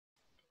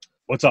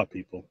What's up,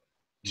 people?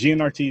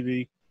 GNR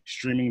TV,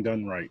 streaming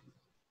done right.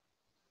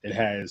 It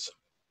has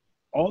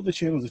all the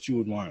channels that you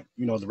would want.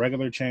 You know, the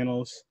regular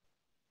channels,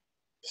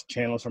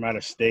 channels from out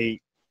of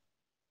state,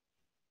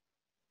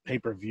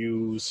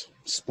 pay-per-views,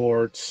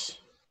 sports,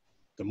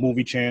 the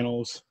movie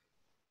channels,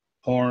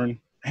 porn.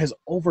 It has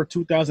over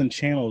 2,000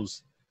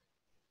 channels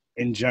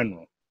in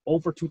general.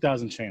 Over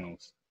 2,000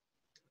 channels.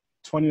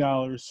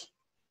 $20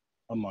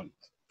 a month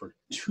for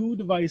 2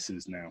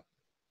 devices now.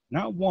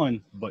 Not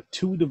one, but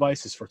 2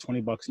 devices for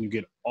 $20, and you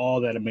get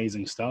all that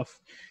amazing stuff.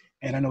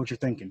 And I know what you're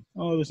thinking.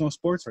 Oh, there's no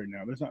sports right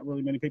now. There's not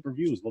really many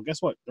pay-per-views. Well,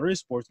 guess what? There is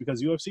sports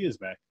because UFC is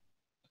back.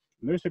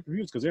 And there's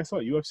pay-per-views because guess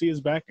what? UFC is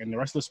back, and the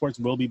rest of the sports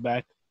will be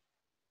back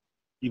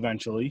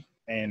eventually,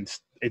 and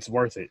it's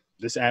worth it.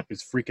 This app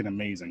is freaking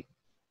amazing.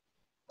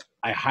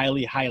 I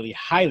highly, highly,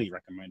 highly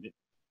recommend it.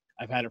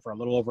 I've had it for a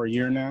little over a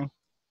year now.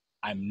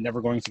 I'm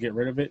never going to get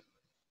rid of it,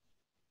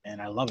 and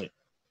I love it.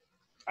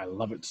 I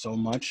love it so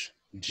much.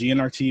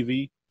 GNR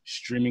TV,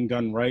 streaming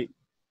done right.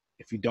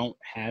 If you don't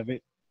have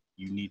it,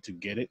 you need to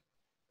get it.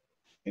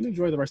 And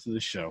enjoy the rest of the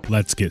show.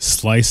 Let's get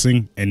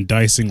slicing and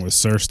dicing with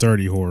Sir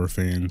Sturdy horror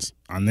fans.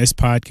 On this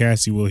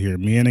podcast, you will hear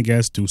me and a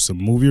guest do some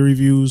movie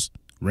reviews,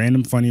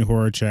 random funny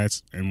horror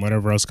chats, and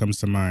whatever else comes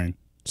to mind.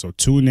 So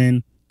tune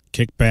in,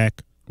 kick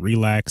back,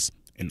 relax,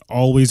 and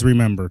always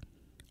remember,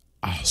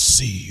 I'll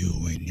see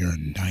you in your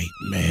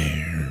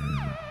nightmares.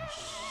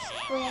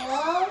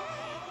 Well,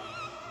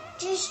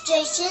 just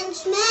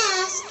Jason's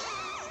mask.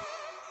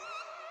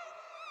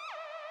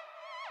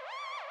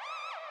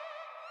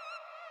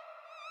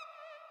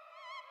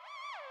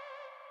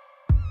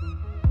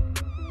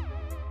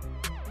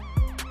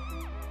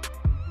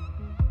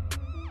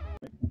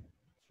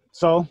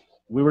 So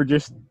we were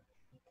just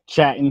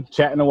chatting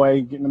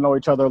away, getting to know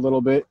each other a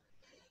little bit.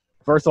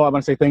 First of all, I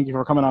want to say thank you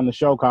for coming on the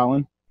show,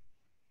 Colin.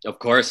 Of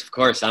course.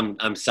 I'm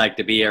psyched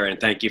to be here, and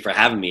thank you for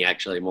having me,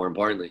 actually, more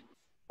importantly.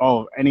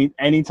 Oh,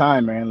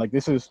 anytime, man. Like,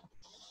 this is,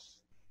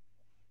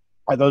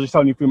 I was just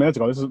telling you a few minutes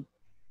ago,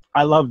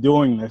 I love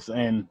doing this,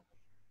 and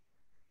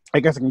I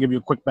guess I can give you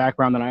a quick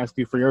background, and I asked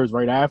you for yours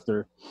right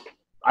after.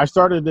 I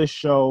started this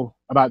show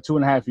about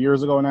 2.5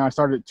 years ago now. I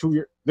started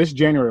this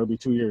January will be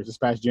 2 years. This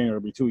past January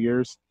will be 2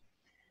 years.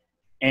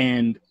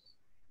 And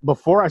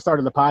before I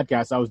started the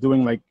podcast, I was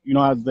doing, like, you know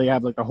how they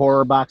have like the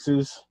horror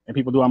boxes and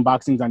people do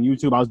unboxings on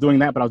YouTube. I was doing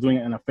that, but I was doing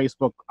it on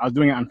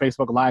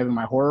Facebook Live in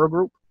my horror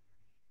group.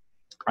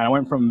 And I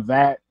went from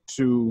that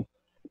to,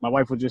 my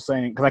wife was just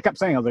saying, because I kept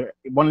saying, I was like,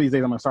 one of these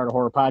days I'm going to start a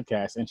horror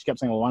podcast. And she kept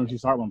saying, well, why don't you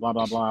start one, blah,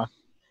 blah, blah.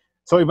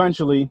 So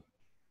eventually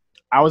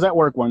I was at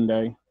work one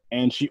day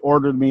and she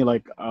ordered me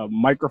like a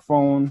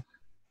microphone.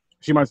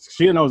 She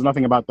knows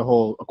nothing about the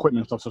whole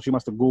equipment stuff, so she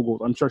must have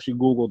Googled. I'm sure she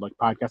Googled like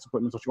podcast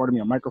equipment. So she ordered me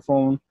a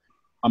microphone,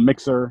 a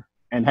mixer,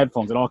 and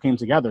headphones. It all came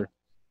together.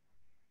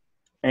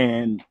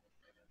 And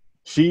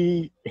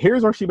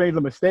here's where she made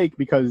the mistake,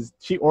 because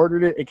she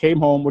ordered it. It came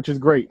home, which is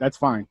great. That's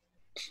fine.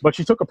 But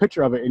she took a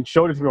picture of it and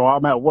showed it to me while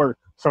I'm at work.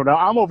 So now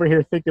I'm over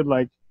here thinking,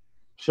 like,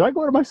 should I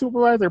go to my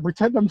supervisor and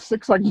pretend I'm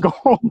sick so I can go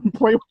home and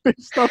play with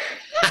this stuff?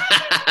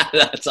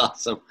 That's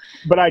awesome.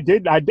 But I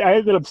did. I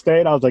ended up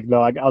staying. I was like,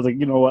 no. I was like,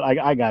 you know what?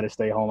 I got to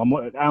stay home.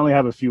 I only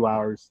have a few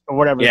hours or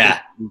whatever.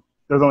 Yeah.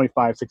 There's only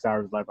 5-6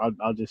 hours left.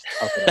 I'll just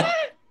tough it out.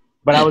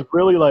 But I was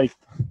really like,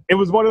 it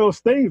was one of those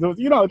things. It was,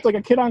 you know, it's like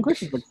a kid on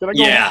Christmas. Like, should I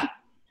go home?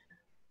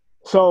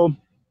 So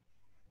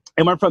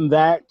it went from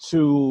that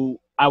to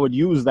I would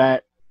use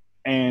that,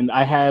 and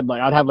I'd have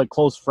like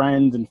close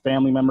friends and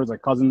family members,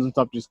 like cousins and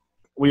stuff. Just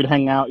we'd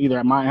hang out either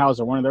at my house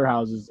or one of their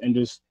houses and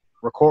just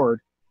record.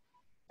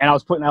 And I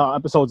was putting out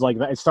episodes like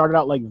that. It started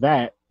out like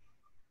that,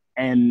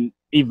 and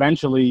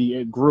eventually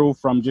it grew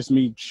from just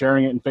me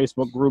sharing it in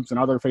Facebook groups and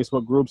other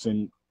Facebook groups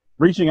and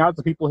reaching out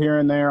to people here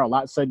and there. A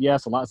lot said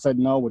yes, a lot said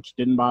no, which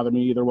didn't bother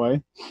me either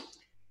way.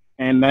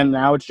 And then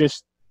now it's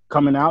just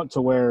coming out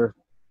to where,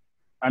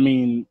 I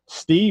mean,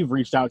 Steve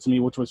reached out to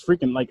me, which was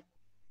freaking, like,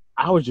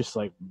 I was just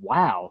like,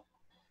 wow.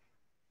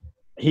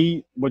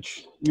 He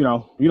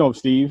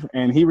Steve,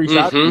 and he reached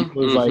out to me. It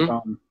was like,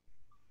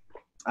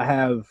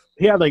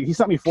 he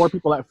sent me 4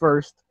 people at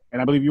first,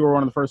 and I believe you were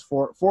one of the first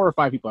 4 or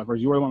 5 people at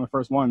first. You were one of the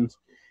first ones.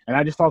 And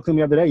I just talked to him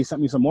the other day. He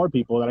sent me some more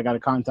people that I got to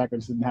contact. I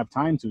just didn't have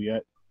time to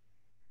yet.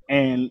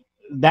 And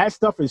that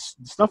stuff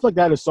like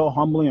that is so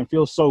humbling and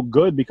feels so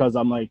good, because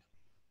I'm like,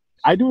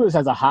 I do this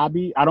as a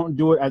hobby. I don't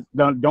do it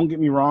don't get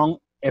me wrong.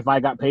 If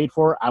I got paid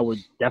for it, I would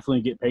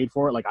definitely get paid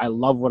for it. Like, I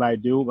love what I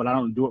do, but I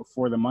don't do it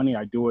for the money.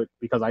 I do it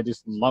because I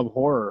just love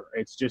horror.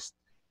 It's just,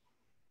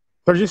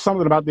 there's just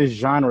something about this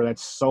genre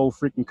that's so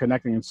freaking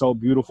connecting and so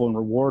beautiful and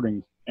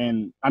rewarding.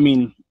 And I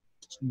mean,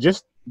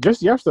 just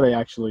yesterday,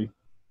 actually,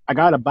 I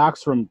got a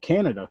box from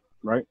Canada,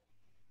 right?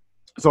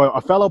 So a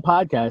fellow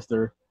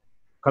podcaster,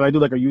 because I do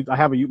like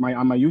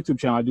on my YouTube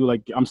channel, I do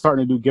like, I'm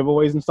starting to do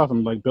giveaways and stuff.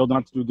 I'm like building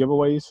up to do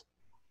giveaways.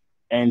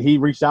 And he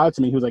reached out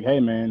to me. He was like,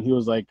 hey man, he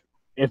was like,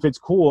 if it's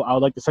cool, I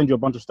would like to send you a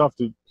bunch of stuff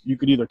you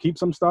could either keep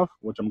some stuff,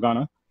 which I'm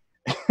gonna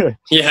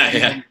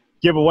yeah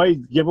give away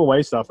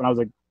stuff. And I was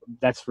like,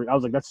 I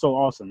was like, that's so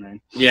awesome,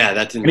 man. Yeah,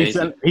 that's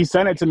amazing. He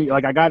sent it to me.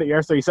 Like, I got it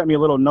yesterday. He sent me a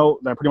little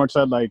note that pretty much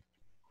said, like,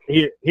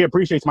 he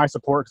appreciates my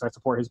support because I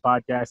support his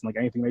podcast and, like,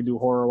 anything they do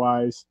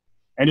horror-wise.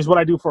 And just what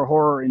I do for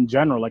horror in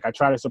general. Like, I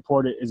try to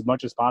support it as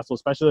much as possible,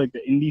 especially, like,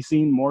 the indie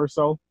scene more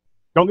so.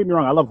 Don't get me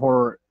wrong. I love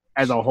horror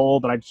as a whole,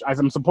 but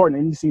I'm supporting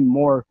the indie scene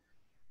more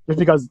just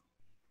because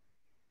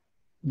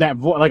that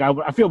like,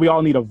 I feel we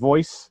all need a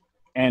voice.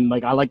 And,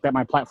 like, I like that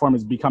my platform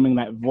is becoming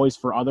that voice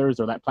for others,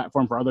 or that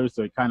platform for others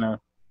to kind of,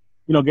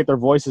 you know, get their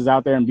voices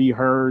out there and be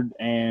heard.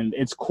 And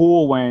it's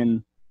cool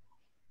when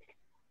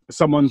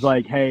someone's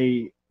like,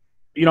 hey,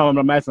 you know,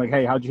 I'm asking, like,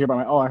 hey, how'd you hear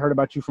about I heard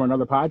about you from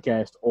another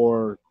podcast.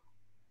 Or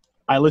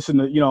I listened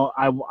to, you know,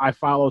 I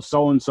follow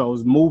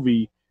so-and-so's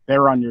movie. They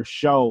were on your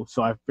show,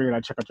 so I figured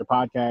I'd check out your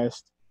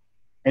podcast.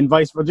 And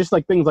vice versa, just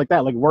like things like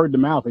that, like word to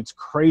mouth. It's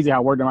crazy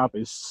how word to mouth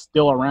is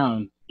still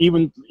around.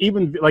 Even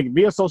like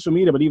via social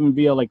media, but even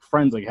via like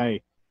friends, like,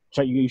 hey,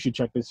 you should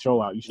check this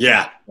show out. You should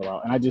check this show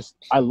out. And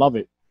I love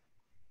it.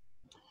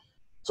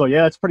 So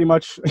yeah, that's pretty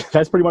much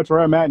where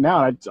I'm at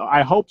now.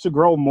 I hope to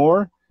grow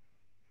more.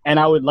 And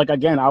I would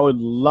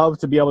love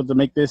to be able to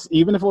make this,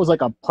 even if it was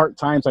like a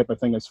part-time type of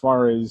thing, as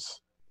far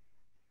as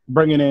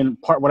bringing in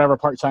whatever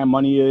part-time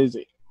money is.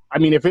 I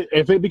mean, if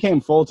it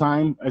became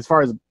full-time, as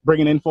far as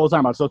bringing in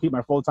full-time, I'd still keep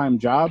my full-time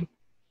job.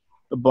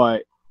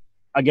 But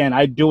again,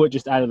 I do it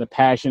just out of the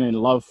passion and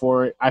love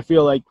for it. I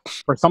feel like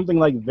for something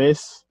like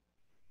this,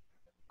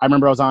 I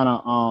remember I was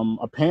on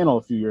a panel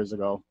a few years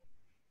ago,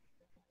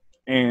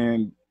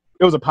 and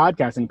it was a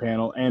podcasting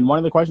panel. And one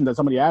of the questions that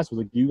somebody asked was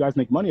like, "Do you guys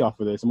make money off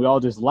of this?" And we all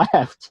just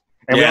laughed.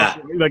 And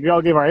we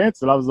all gave our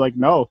answer. And I was like,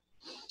 "No."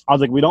 I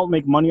was like, "We don't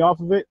make money off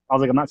of it." I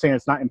was like, "I'm not saying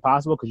it's not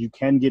impossible, because you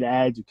can get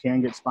ads, you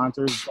can get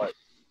sponsors, but."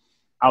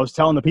 I was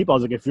telling the people, I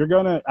was like, if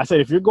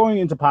you're going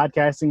into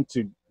podcasting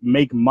to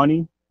make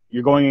money,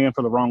 you're going in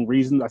for the wrong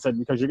reasons. I said,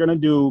 because you're going to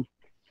do,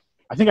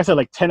 I think I said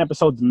like 10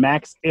 episodes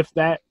max, if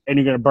that, and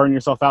you're going to burn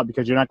yourself out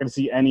because you're not going to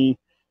see any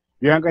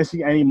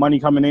money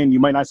coming in.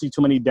 You might not see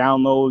too many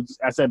downloads.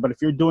 I said, but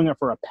if you're doing it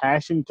for a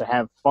passion, to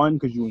have fun,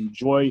 because you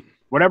enjoy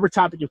whatever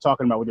topic you're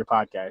talking about with your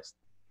podcast,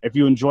 if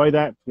you enjoy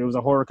that, it was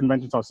a horror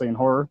convention, so I was saying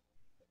horror.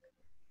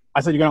 I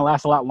said, you're going to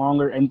last a lot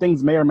longer, and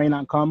things may or may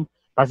not come.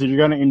 I said, you're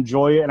going to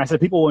enjoy it. And I said,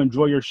 people will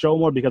enjoy your show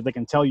more because they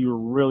can tell you're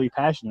really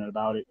passionate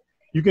about it.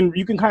 You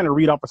can kind of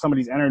read off of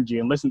somebody's energy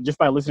and listen just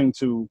by listening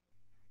to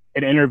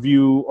an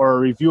interview or a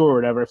review or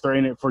whatever. If they're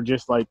in it for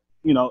just like,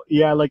 you know,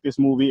 yeah, I like this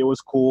movie, it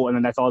was cool. And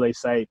then that's all they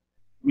say,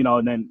 you know,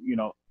 and then, you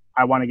know,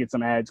 I want to get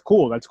some ads.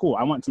 Cool. That's cool.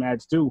 I want some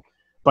ads too,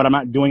 but I'm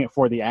not doing it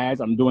for the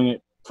ads. I'm doing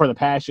it for the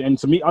passion and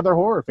to meet other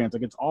horror fans.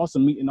 Like, it's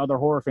awesome meeting other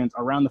horror fans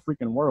around the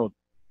freaking world.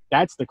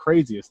 That's the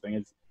craziest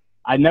thing.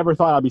 I never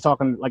thought I'd be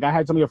talking, like, I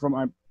had somebody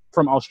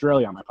from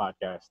Australia on my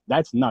podcast.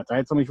 That's nuts. I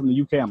had somebody from the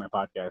UK on my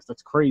podcast.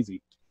 That's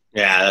crazy.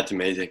 Yeah, that's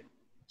amazing.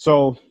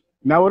 So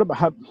now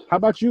how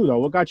about you though?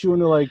 What got you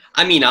into, like?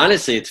 I mean,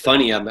 honestly, it's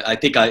funny. I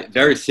think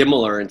very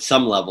similar in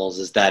some levels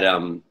is that,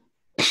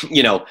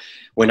 you know,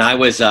 when I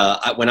was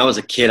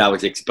a kid, I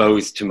was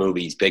exposed to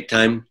movies big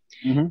time.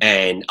 Mm-hmm.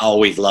 And I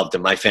always loved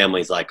them. My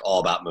family's like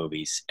all about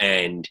movies,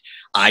 and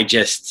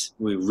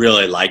we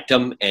really liked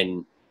them.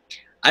 And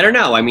I don't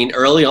know. I mean,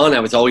 early on, I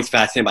was always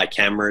fascinated by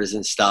cameras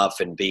and stuff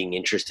and being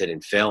interested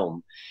in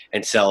film.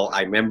 And so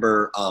I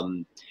remember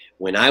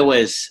when I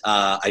was,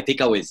 I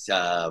think I was,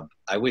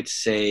 I would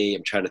say,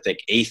 I'm trying to think,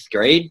 8th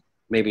grade,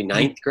 maybe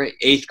 9th grade,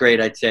 8th grade,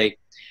 I'd say.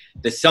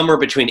 The summer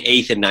between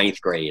 8th and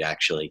 9th grade,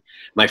 actually.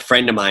 A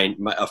friend of mine,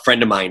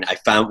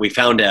 we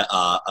found a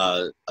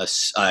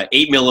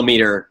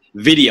 8mm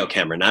video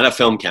camera, not a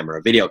film camera,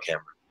 a video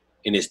camera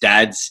in his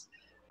dad's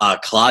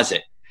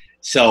closet.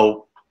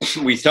 So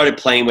we started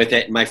playing with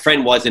it. My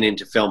friend wasn't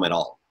into film at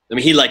all. I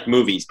mean, he liked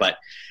movies, but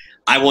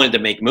I wanted to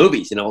make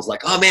movies. And I was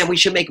like, oh man, we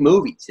should make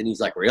movies. And he's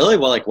like, really?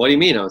 Well, like, what do you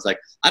mean? I was like,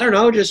 I don't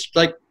know, just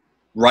like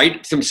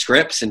write some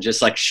scripts and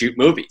just like shoot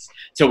movies.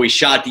 So we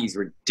shot these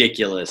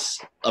ridiculous,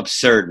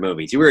 absurd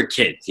movies. We were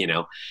kids, you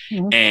know?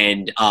 Mm-hmm.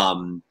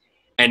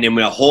 And then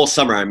the whole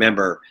summer, I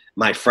remember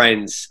my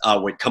friends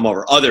would come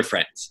over, other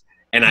friends.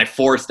 And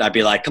I'd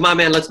be like, come on,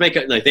 man, let's make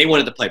it. Like, they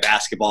wanted to play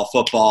basketball,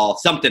 football,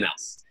 something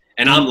else.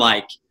 And I'm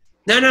like,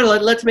 no,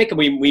 let's make it.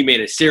 We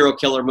made a serial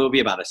killer movie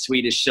about a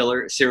Swedish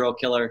serial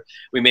killer.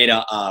 We made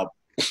a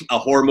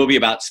horror movie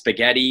about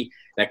spaghetti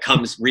that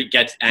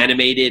gets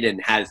animated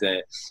and has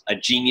a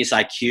genius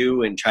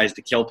IQ and tries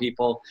to kill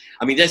people.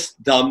 I mean,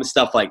 just dumb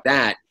stuff like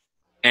that.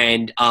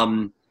 And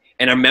I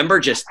remember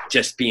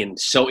just being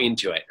so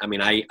into it. I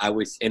mean, I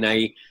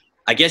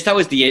guess that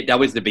was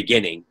the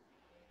beginning.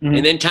 Mm-hmm.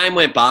 And then time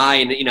went by,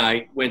 and you know,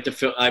 I went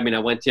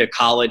to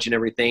college and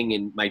everything.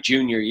 And my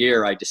junior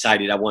year, I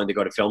decided I wanted to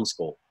go to film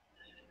school.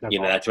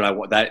 That's when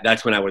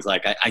I was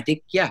like, I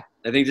think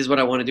this is what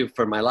I want to do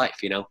for my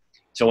life, you know?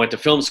 So I went to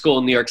film school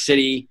in New York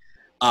City,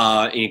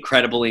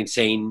 incredibly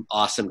insane,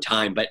 awesome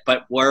time.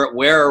 But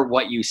where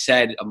what you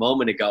said a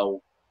moment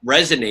ago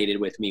resonated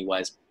with me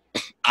was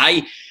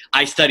I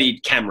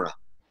studied camera,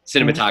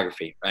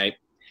 cinematography, mm-hmm. right?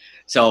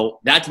 So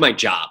that's my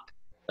job.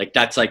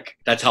 That's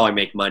how I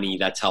make money.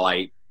 That's how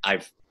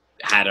I've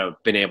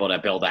been able to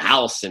build a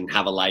house and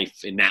have a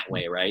life in that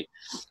way, right?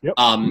 Yep.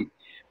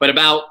 But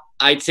about,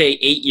 I'd say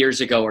 8 years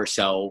ago or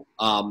so,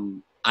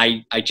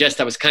 I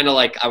was kind of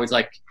like,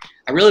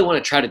 I really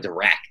want to try to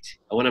direct.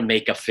 I want to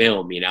make a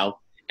film, you know?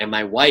 And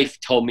my wife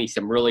told me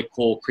some really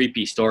cool,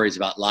 creepy stories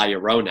about La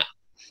Llorona,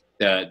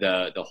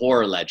 the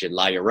horror legend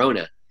La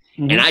Llorona.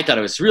 Mm-hmm. And I thought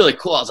it was really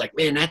cool. I was like,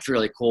 man, that's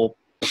really cool.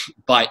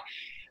 But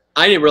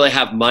I didn't really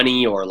have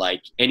money or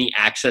like any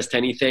access to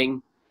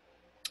anything.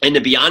 And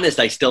to be honest,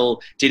 I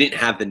still didn't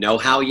have the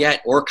know-how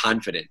yet or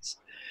confidence.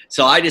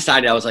 So I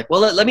decided, I was like,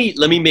 well, let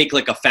me make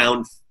like a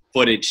found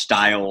footage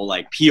style,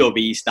 like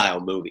POV style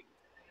movie.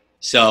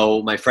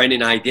 So my friend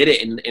and I did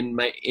it, and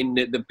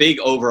the big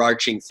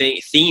overarching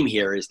theme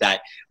here is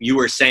that you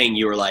were saying,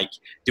 you were like,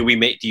 do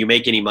you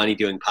make any money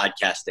doing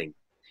podcasting?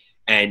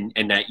 And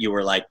that you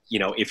were like, you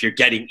know, if you're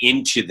getting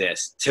into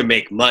this to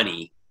make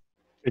money,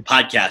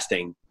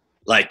 podcasting,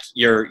 like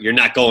you're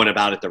not going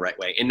about it the right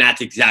way. And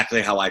that's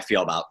exactly how I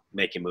feel about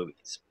making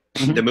movies.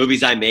 Mm-hmm. The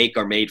movies I make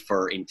are made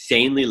for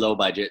insanely low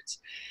budgets,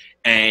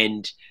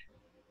 and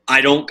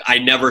I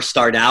never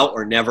start out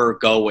or never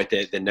go with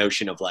the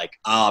notion of like,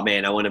 oh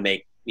man, I want to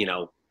make, you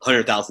know,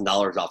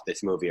 $100,000 off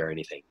this movie or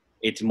anything.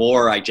 It's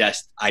more, I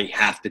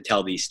have to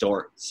tell these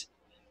stories,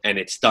 and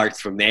it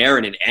starts from there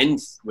and it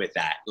ends with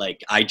that.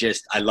 Like, I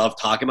love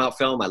talking about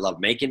film. I love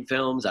making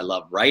films. I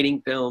love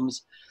writing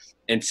films.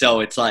 And so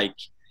it's like,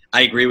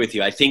 I agree with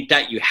you. I think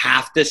that you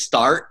have to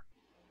start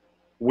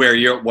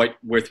where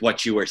with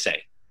what you were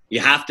saying.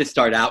 You have to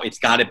start out. It's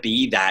got to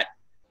be that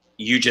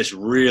you just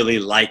really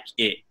like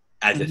it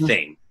as a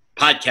thing,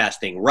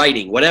 podcasting,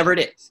 writing, whatever it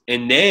is.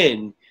 And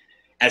then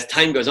as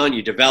time goes on,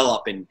 you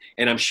develop, and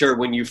I'm sure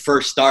when you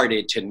first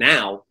started to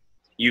now,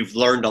 you've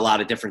learned a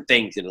lot of different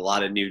things and a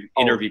lot of new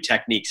interview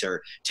techniques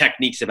or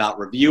techniques about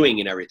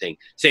reviewing and everything.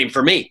 Same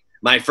for me.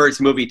 My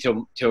first movie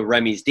to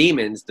Remy's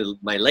Demons,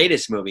 my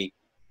latest movie,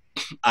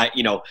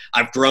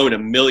 I've grown a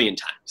million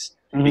times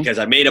because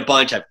I made a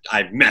bunch.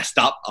 I've messed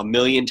up a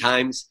million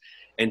times.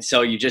 And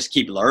so you just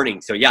keep learning.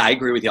 So yeah, I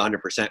agree with you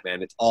 100%,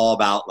 man. It's all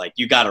about like,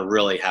 you got to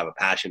really have a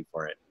passion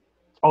for it.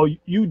 Oh,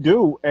 you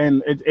do.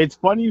 And it's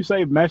funny you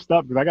say messed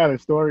up, because I got a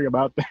story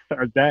about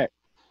that.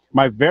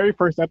 My very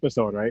first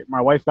episode, right?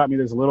 My wife got me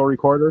this little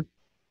recorder,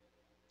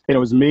 and it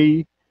was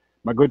me,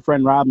 my good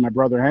friend Rob, and my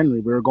brother Henry.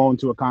 We were going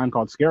to a con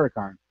called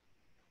Scaricon,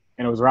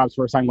 and it was Rob's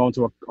first time going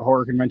to a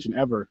horror convention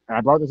ever. And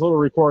I brought this little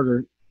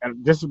recorder,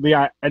 and this would be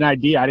an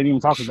idea. I didn't even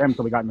talk to them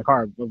until we got in the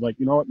car. I was like,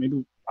 you know what?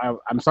 Maybe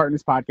I'm starting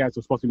this podcast. It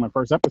was supposed to be my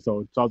first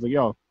episode. So I was like,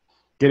 yo,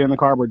 get in the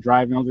car. We're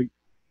driving. I was like,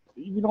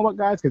 you know what,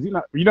 guys? Because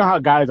you know how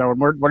guys are.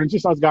 We're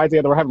just us guys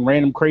together. We're having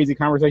random, crazy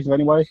conversations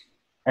anyway.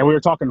 And we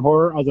were talking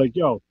horror. I was like,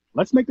 yo,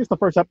 let's make this the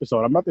first episode.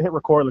 I'm about to hit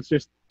record. Let's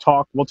just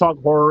talk. We'll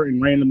talk horror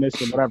and randomness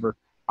and whatever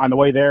on the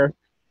way there.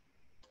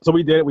 So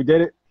we did it. We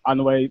did it on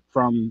the way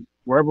from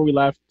wherever we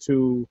left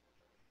to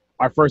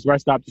our first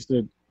rest stop, just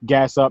to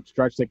gas up,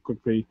 stretch, take a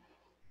quick pee.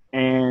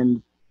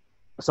 And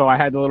so I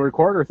had the little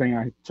recorder thing.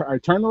 I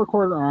turned the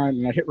recorder on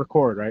and I hit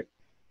record, right?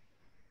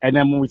 And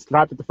then when we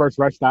stopped at the first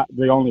rest stop,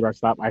 the only rest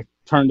stop, I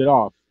turned it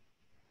off.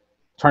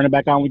 Turn it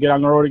back on, we get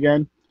on the road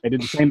again. I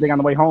did the same thing on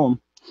the way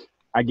home.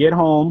 I get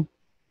home.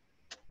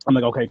 I'm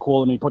like, okay, cool.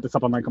 Let me put this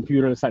up on my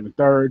computer, the second and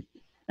third.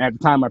 And at the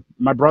time,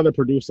 my brother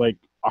produced like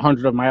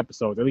 100 of my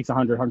episodes, at least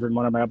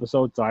 101 of my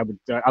episodes. So I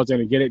was going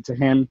to get it to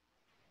him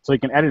so he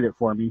can edit it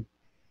for me.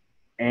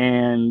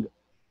 And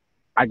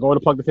I go to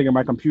plug the thing in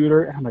my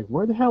computer, and I'm like,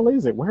 where the hell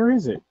is it? Where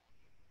is it?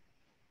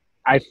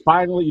 I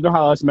finally, you know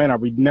how us men are,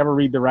 we never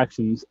read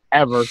directions,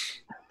 ever.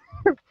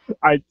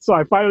 So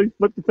I finally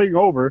flipped the thing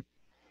over.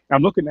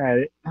 I'm looking at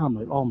it, and I'm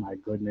like, oh my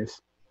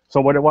goodness.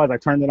 So what it was, I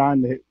turned it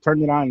on,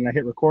 and I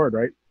hit record,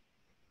 right?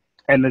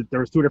 And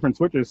there was two different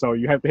switches, so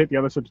you have to hit the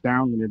other switch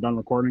down when you're done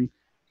recording.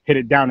 Hit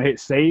it down and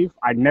hit save.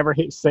 I never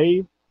hit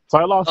save. So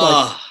I lost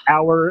like an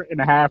hour and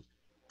a half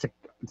to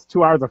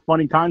 2 hours of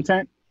funny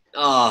content.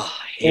 Oh,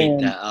 I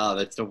hate that. Oh,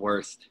 that's the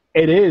worst.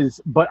 It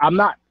is, but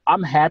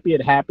I'm happy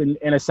it happened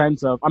in a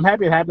sense of, I'm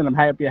happy it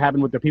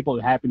happened with the people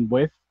it happened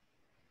with.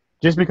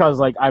 Just because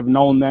like I've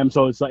known them,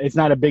 so it's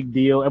not a big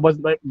deal. It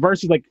wasn't like,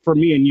 versus like for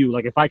me and you,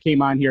 like if I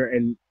came on here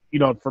and, you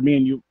know, for me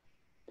and you,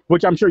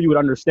 which I'm sure you would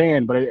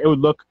understand, but it would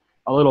look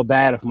a little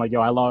bad if I'm like,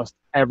 yo, I lost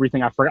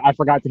everything. I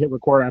forgot to hit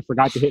record. I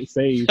forgot to hit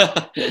save.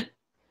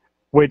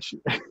 Which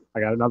I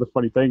got another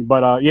funny thing,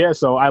 but yeah.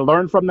 So I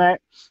learned from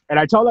that, and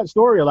I tell that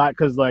story a lot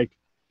because like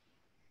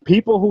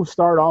people who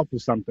start off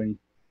with something,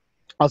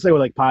 I'll say with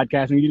like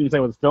podcasting, you didn't say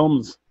with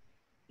films,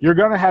 you're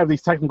gonna have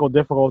these technical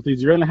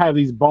difficulties. You're gonna have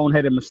these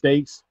boneheaded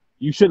mistakes.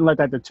 You shouldn't let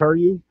that deter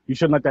you. You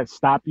shouldn't let that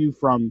stop you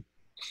from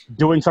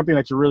doing something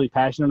that you're really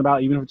passionate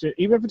about, even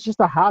if it's just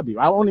a hobby.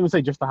 I won't even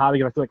say just a hobby,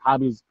 because I feel like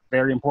hobby is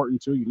very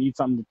important too. You need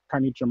something to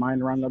kind of get your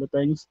mind around other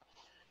things.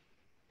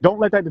 Don't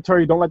let that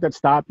deter you. Don't let that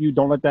stop you.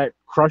 Don't let that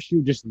crush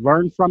you. Just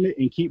learn from it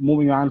and keep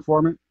moving on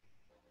from it.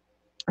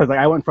 Because like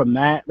I went from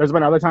that. There's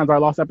been other times I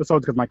lost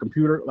episodes because my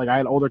computer, like I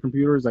had older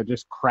computers that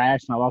just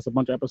crashed and I lost a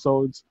bunch of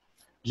episodes.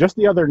 Just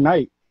the other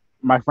night,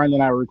 my friend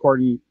and I were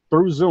recording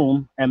through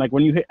Zoom, and like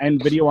when you hit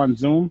end video on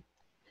Zoom,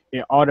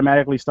 it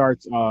automatically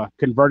starts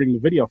converting the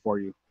video for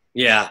you.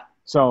 Yeah.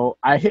 So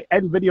I hit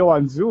end video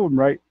on Zoom,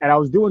 right? And I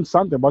was doing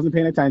something, wasn't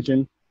paying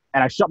attention,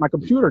 and I shut my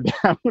computer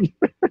down.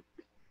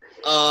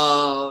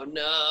 Oh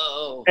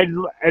no.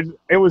 And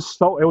it was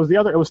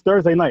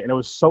Thursday night, and it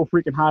was so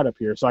freaking hot up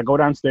here. So I go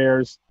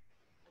downstairs.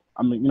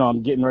 I'm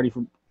getting ready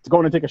to go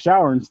in and take a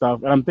shower and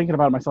stuff, and I'm thinking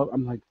about it myself.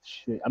 I'm like,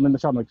 shit. I'm in the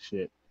shower. I'm like,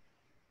 shit.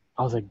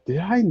 I was like, did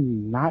I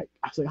not?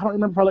 I was like, I don't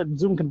remember if I let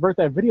Zoom convert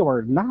that video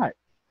or not.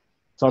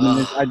 So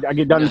I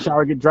get done in the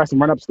shower, get dressed, and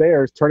run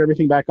upstairs, turn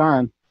everything back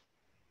on,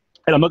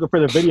 and I'm looking for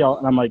the video,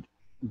 and I'm like,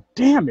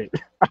 damn it,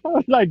 how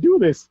did I do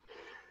this?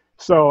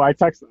 So I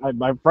text.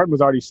 My friend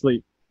was already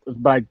asleep,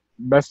 but I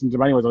messaged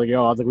him anyways. I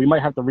was like, we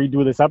might have to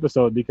redo this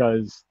episode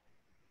because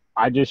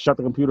I just shut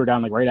the computer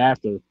down like right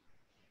after.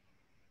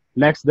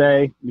 Next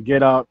day, we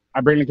get up.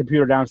 I bring the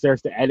computer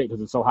downstairs to edit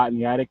because it's so hot in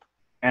the attic.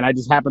 And I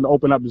just happened to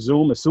open up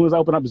Zoom. As soon as I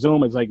open up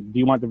Zoom, it's like, do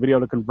you want the video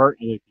to convert?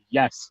 And like,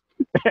 yes.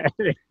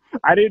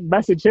 I didn't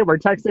message him or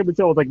text him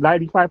until it was like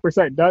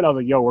 95% done. I was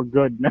like, yo, we're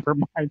good. Never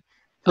mind.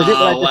 Forget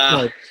what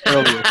I just said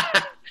earlier.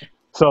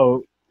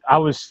 So I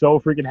was so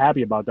freaking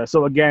happy about that.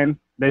 So again,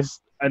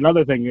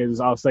 another thing is,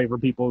 I'll say for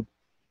people,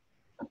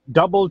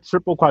 double,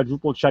 triple,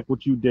 quadruple check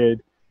what you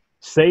did.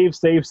 Save,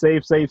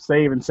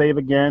 and save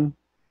again.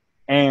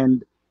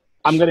 And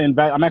I'm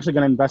actually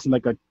gonna invest in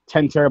like a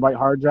 10 terabyte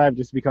hard drive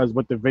just because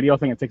with the video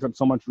thing it takes up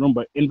so much room.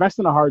 But invest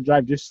in a hard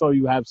drive just so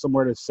you have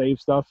somewhere to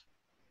save stuff,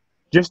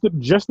 just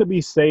to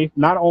be safe,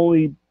 not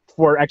only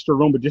for extra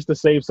room, but just to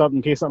save stuff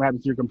in case something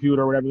happens to your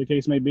computer or whatever the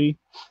case may be.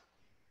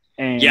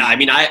 And yeah, I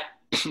mean,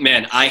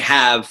 I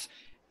have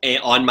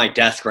on my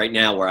desk right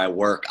now where I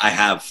work, I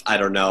have, I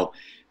don't know,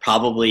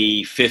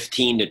 probably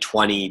 15 to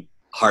 20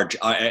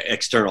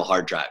 external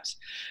hard drives.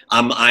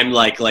 I'm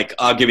like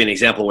I'll give you an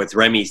example with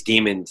Remy's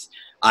Demons.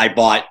 I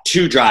bought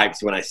 2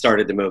 drives when I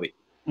started the movie,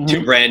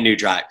 2 brand new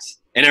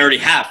drives. And I already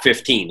have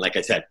 15, like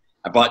I said.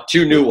 I bought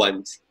 2 new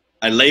ones.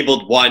 I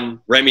labeled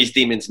 1 Remy's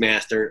Demons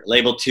Master,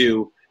 labeled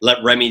 2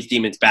 let Remy's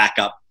Demons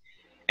Backup.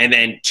 And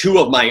then 2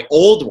 of my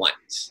old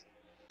ones,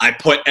 I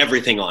put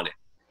everything on it.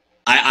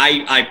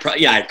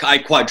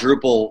 I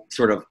quadruple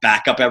sort of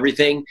back up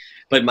everything.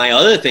 But my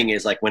other thing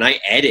is like when I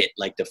edit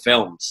like the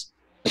films,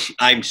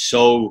 I'm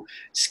so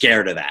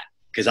scared of that.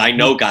 Because I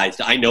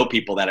know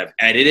people that have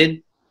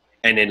edited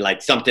and then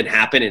like something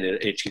happened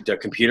and their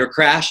computer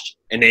crashed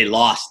and they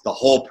lost the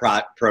whole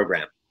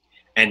program.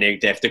 And they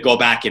have to go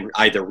back and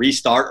either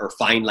restart or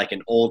find like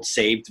an old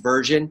saved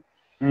version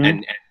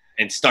and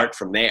start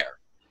from there.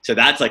 So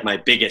that's like my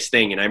biggest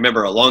thing. And I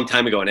remember a long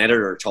time ago, an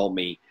editor told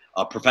me,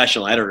 a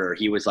professional editor,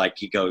 he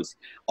goes,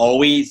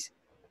 always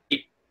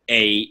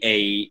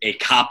a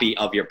copy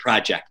of your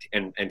project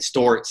and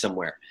store it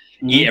somewhere.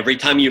 Every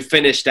time you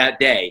finish that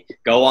day,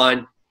 go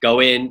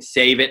in,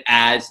 save it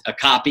as a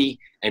copy,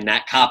 and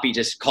that copy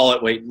just call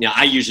it.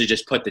 I usually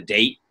just put the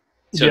date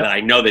so that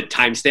I know the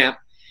timestamp,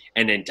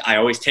 and then I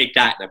always take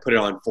that and I put it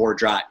on 4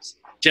 drives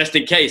just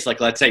in case. Like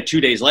let's say 2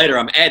 days later,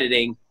 I'm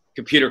editing,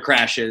 computer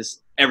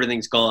crashes,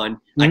 everything's gone.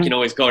 I can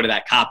always go to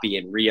that copy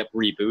and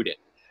reboot it.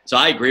 So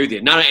I agree with you.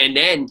 And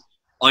then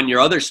on your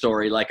other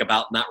story, like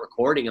about not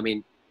recording, I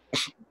mean,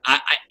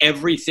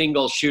 every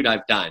single shoot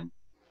I've done,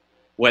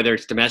 whether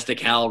it's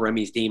Domestic Hell,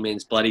 Remy's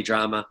Demons, Bloody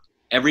Drama,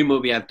 every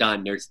movie I've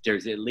done, there's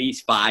at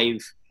least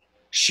 5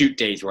 shoot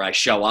days where I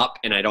show up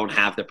and I don't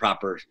have the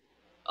proper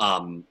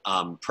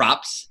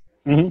props.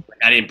 And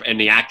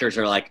the actors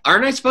are like,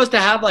 aren't I supposed to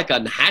have like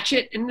a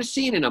hatchet in the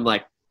scene? And I'm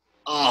like,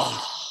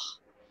 oh,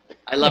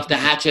 I left the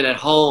hatchet at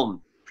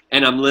home.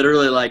 And I'm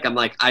literally like,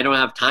 I don't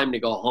have time to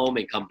go home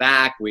and come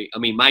back.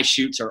 My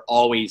shoots are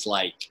always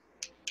like,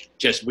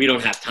 we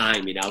don't have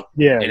time,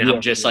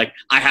 I'm just like,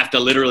 I have to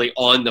literally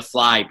on the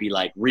fly be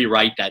like,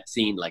 rewrite that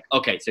scene. Like,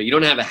 okay, so you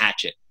don't have a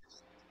hatchet.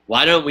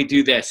 Why don't we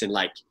do this? And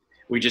like,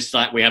 we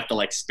have to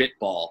like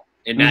spitball.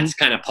 And that's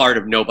kind of part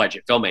of no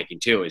budget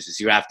filmmaking too, is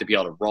you have to be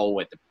able to roll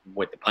with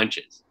the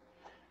punches.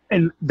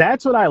 And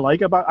that's what I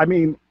like about,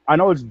 I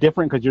know it's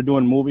different because you're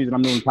doing movies and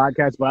I'm doing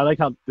podcasts, but I like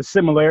how the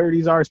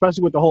similarities are,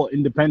 especially with the whole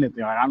independent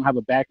thing. I don't have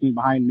a backing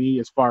behind me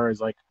as far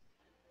as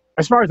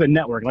a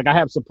network. Like I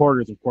have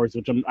supporters, of course,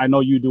 which I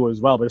know you do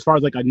as well. But as far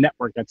as like a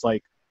network that's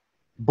like,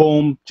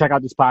 boom, check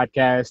out this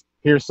podcast.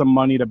 Here's some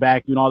money to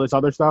back you and all this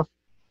other stuff.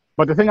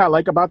 But the thing I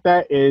like about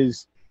that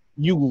is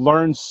you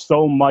learn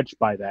so much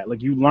by that.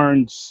 Like you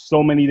learn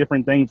so many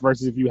different things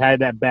versus if you had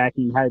that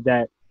backing, you had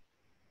that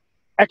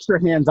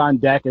extra hands on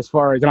deck as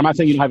far as, and I'm not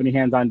saying you don't have any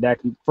hands on deck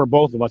for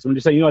both of us. I'm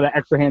just saying, that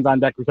extra hands on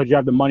deck because you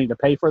have the money to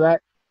pay for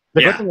that.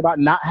 The good thing about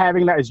not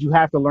having that is you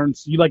have to learn,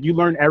 you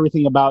learn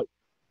everything about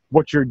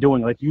what you're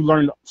doing. Like you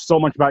learn so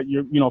much about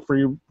for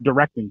your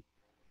directing.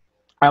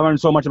 I learned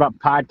so much about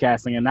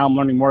podcasting and now I'm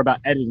learning more about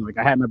editing. Like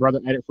I had my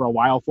brother edit for a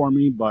while for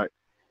me, but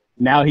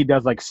now he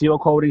does like seal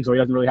coating. So he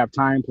doesn't really have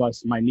time.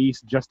 Plus my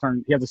niece he has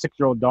a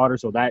 6-year-old daughter.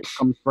 So that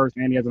comes first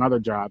and he has another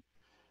job.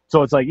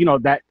 So it's like,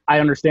 that I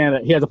understand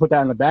that he has to put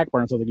that in the back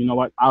burner. So like, you know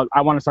what,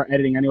 I want to start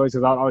editing anyways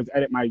because I'll always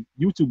edit my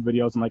YouTube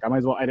videos and like I might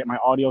as well edit my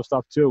audio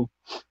stuff too.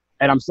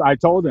 And I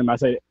told him, I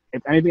said,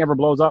 if anything ever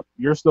blows up,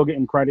 you're still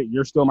getting credit.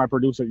 You're still my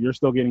producer. You're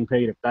still getting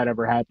paid if that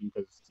ever happened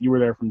because you were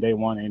there from day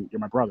one and you're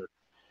my brother.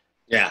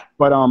 Yeah.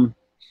 But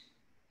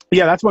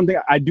yeah, that's one thing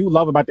I do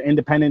love about the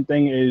independent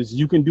thing is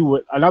you can do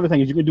what. Another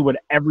thing is you can do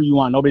whatever you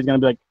want. Nobody's gonna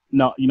be like,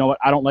 no, you know what?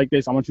 I don't like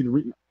this. I want you to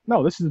read.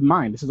 No, this is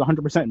mine. This is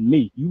 100%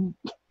 me.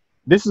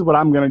 This is what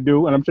I'm gonna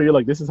do, and I'm sure you're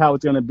like, this is how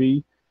it's gonna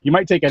be. You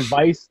might take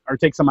advice or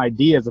take some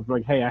ideas of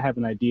like, hey, I have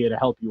an idea to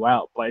help you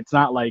out, but it's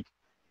not like,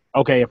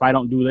 okay, if I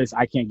don't do this,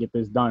 I can't get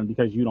this done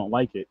because you don't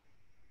like it,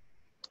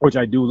 which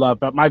I do love.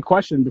 But my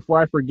question,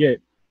 before I forget,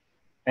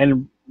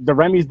 and the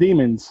Remy's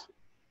Demons,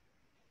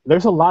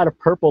 there's a lot of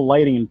purple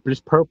lighting and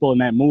just purple in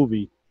that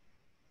movie.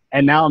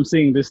 And now I'm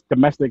seeing this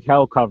Domestic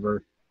Hell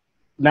cover.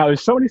 Now,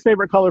 is Shoney's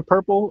favorite color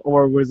purple,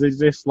 or was it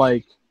just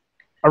like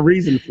a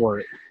reason for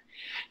it?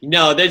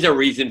 No, there's a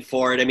reason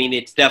for it. I mean,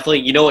 it's definitely,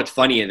 you know what's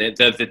funny?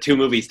 The two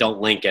movies don't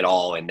link at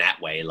all in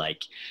that way.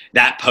 Like,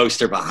 that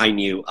poster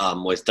behind you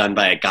was done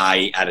by a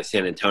guy out of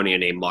San Antonio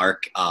named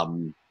Mark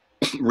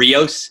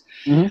Rios.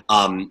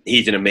 Mm-hmm.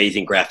 He's an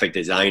amazing graphic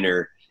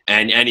designer,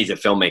 and he's a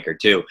filmmaker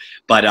too.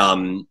 But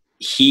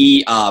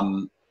he,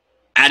 out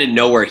of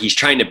nowhere, he's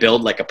trying to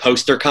build like a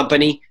poster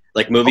company,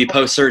 like movie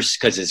posters,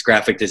 because it's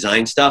graphic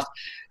design stuff.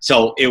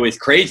 So it was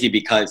crazy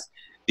because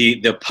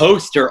the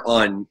poster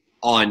on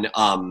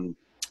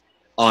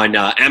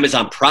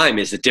Amazon Prime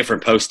is a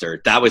different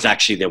poster. That was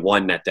actually the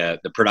one that the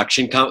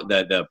production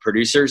the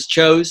producers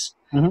chose.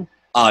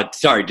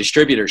 Mm-hmm.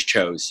 Distributors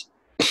chose.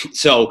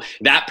 So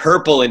that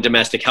purple in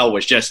Domestic Hell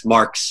was just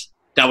Mark's.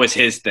 That was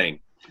his thing.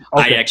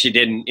 Okay. I actually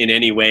didn't in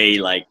any way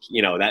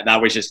that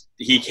was just,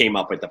 he came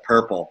up with the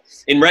purple.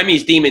 In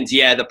Remy's Demons,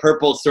 yeah, the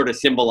purple sort of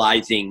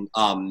symbolizing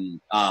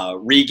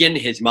Regan,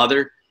 his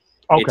mother.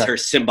 Okay. It's her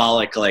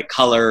symbolic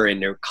color and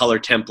their color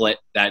template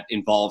that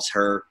involves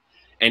her.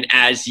 And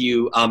as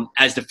you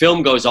as the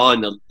film goes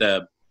on,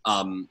 the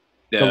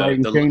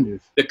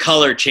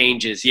color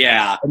changes.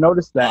 Yeah, I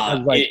noticed that.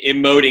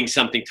 Emoting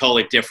something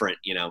totally different.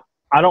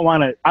 I don't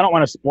want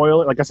to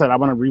spoil it. Like I said, I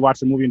want to rewatch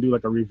the movie and do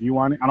like a review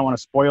on it. I don't want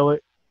to spoil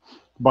it.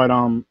 But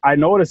I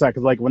noticed that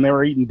because when they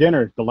were eating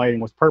dinner, the lighting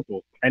was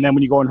purple, and then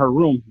when you go in her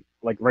room,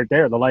 right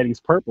there, the lighting's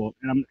purple,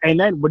 and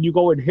then when you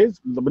go in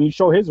when you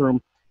show his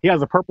room, he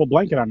has a purple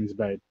blanket on his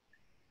bed.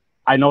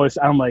 I noticed.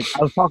 I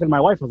was talking to my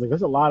wife. I was like,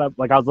 "There's a lot of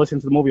I was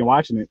listening to the movie and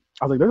watching it.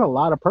 I was like, there's a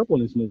lot of purple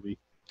in this movie."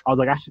 I was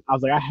like,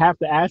 I have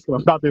to ask him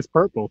about this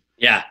purple.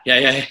 Yeah.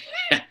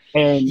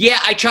 And yeah,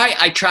 I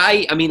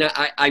try. I mean,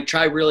 I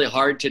try really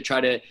hard to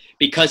try to,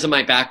 because of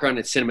my background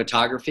in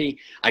cinematography,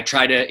 I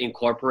try to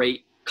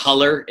incorporate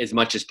color as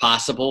much as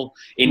possible.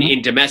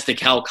 In Domestic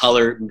Hell,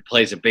 color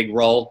plays a big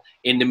role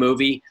in the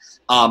movie,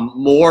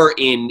 more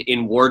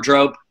in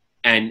wardrobe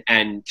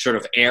and sort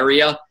of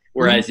area,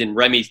 whereas in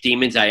Remy's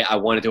Demons I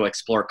wanted to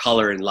explore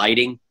color and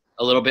lighting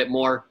a little bit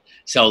more.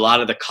 So a lot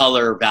of the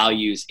color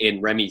values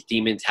in Remy's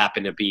Demons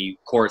happen to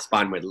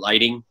correspond with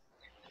lighting,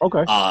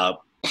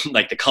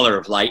 like the color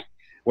of light,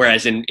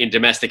 whereas in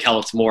Domestic Hell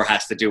it's more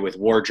has to do with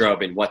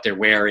wardrobe and what they're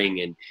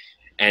wearing,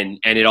 and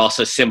it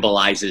also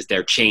symbolizes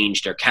their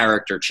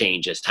character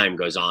change as time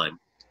goes on.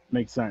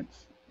 Makes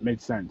sense.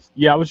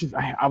 Yeah,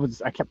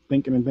 I kept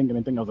thinking.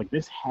 I was like,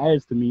 this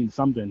has to mean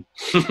something.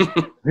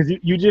 Because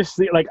you just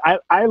see,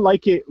 I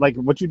like it, like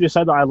what you just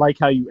said, I like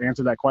how you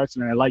answered that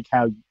question, and I like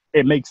how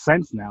it makes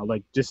sense now.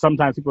 Like, just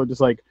sometimes people are just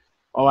like,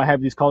 oh, I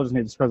have these colors in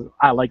here just because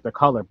I like the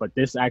color, but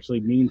this actually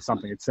means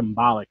something. It's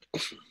symbolic.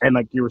 And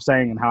like you were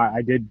saying, and how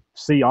I did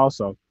see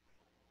also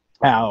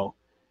how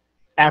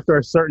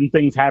after certain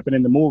things happen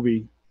in the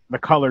movie, the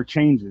colors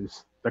change,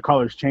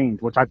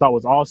 which I thought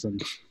was awesome.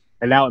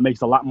 And now it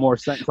makes a lot more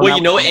sense.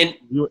 Well,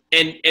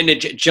 and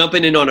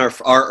jumping in on our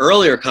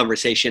earlier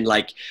conversation,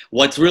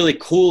 what's really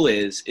cool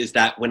is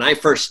that when I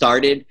first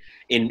started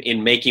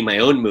in making my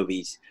own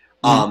movies,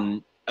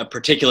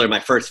 particularly my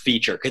first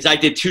feature, because I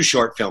did 2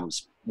 short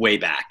films way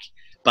back,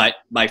 but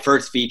my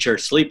first feature,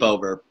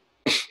 Sleepover,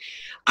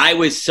 I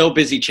was so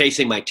busy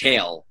chasing my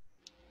tail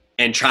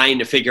and trying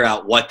to figure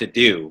out what to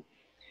do,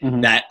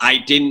 that I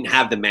didn't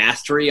have the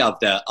mastery of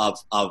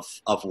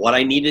what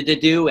I needed to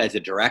do as a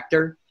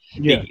director.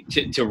 Yeah.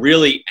 To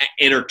really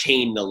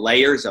entertain the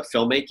layers of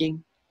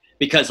filmmaking,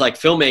 because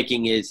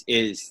filmmaking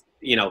is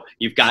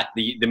you've got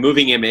the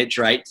moving image,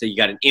 right? So you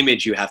got an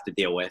image you have to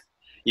deal with.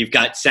 You've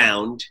got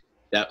sound,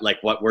 that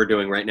what we're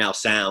doing right now,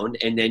 sound,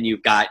 and then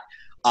you've got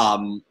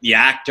the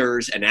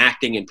actors and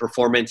acting and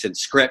performance and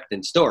script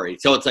and story.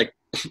 So it's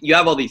you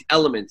have all these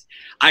elements.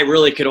 I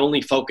really could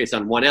only focus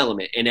on one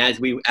element, and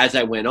as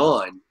I went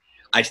on,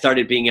 I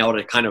started being able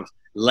to kind of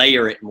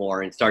layer it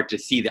more and start to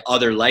see the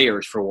other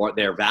layers for what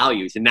their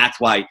values. And that's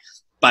why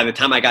by the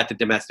time I got to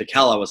Domestic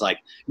Hell, I was like,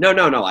 no,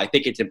 I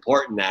think it's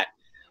important that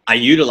I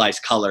utilize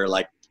color.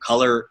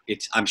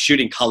 I'm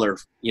shooting color,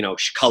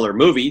 color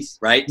movies,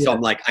 right? Yeah. So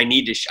I'm I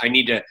need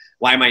to,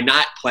 why am I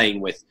not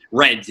playing with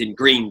reds and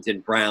greens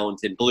and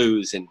browns and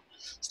blues and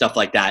stuff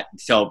like that?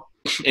 So,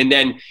 and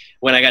then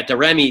when I got to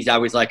Remy's, I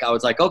was like,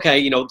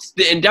 okay,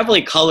 and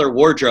definitely color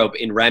wardrobe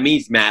in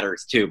Remy's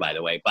matters too, by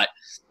the way, but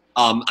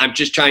I'm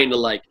just trying to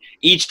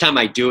each time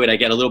I do it, I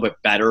get a little bit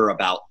better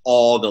about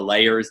all the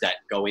layers that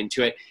go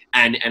into it.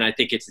 And I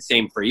think it's the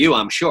same for you.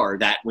 I'm sure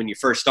that when you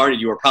first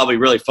started, you were probably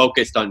really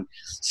focused on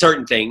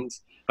certain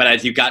things. But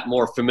as you got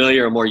more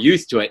familiar and more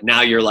used to it,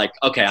 now you're like,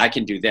 okay, I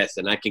can do this,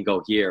 and I can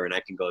go here, and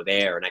I can go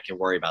there, and I can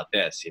worry about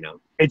this, you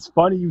know? It's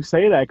funny you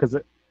say that, because,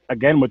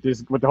 again, with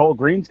the whole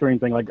green screen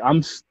thing, like,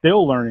 I'm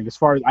still learning as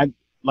far as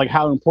like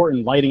how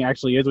important lighting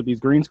actually is with these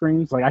green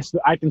screens. Like,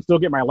 I can still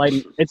get my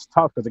lighting. It's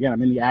tough because, again,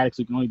 I'm in the attic,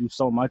 so you can only do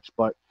so much.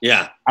 But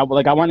yeah, I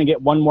want to get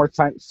one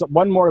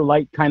more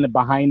light kind of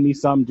behind me,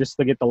 just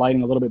to get the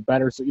lighting a little bit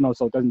better, so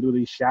so it doesn't do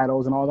these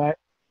shadows and all that.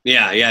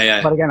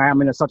 Yeah. But again,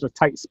 I'm in such a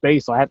tight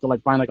space, so I have to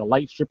like find like a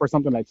light strip or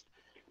something that's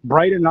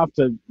bright enough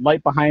to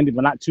light behind it,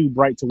 but not too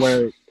bright to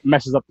where it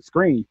messes up the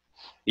screen.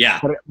 Yeah.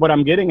 But what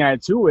I'm getting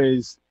at too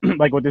is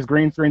like with this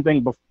green screen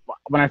thing.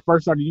 When I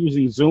first started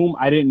using Zoom,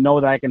 I didn't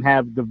know that I can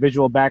have the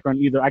visual background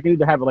either. I can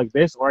either have it like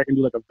this, or I can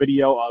do like a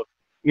video of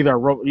either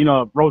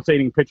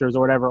rotating pictures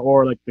or whatever,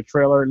 or like the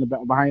trailer in the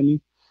behind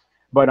me.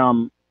 But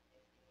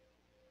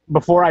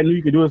before I knew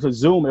you could do this with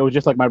Zoom, it was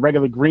just like my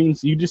regular green.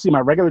 So you just see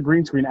my regular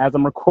green screen as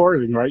I'm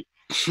recording, right?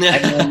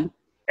 And then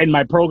in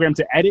my program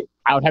to edit,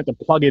 I would have to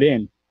plug it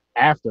in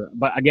after.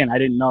 But again, I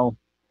didn't know.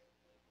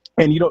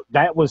 And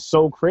that was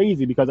so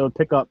crazy because it would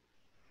pick up,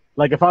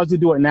 like if I was to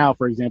do it now,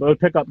 for example, it would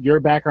pick up your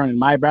background and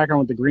my background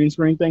with the green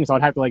screen thing. So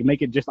I'd have to like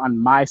make it just on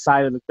my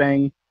side of the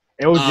thing.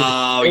 It was just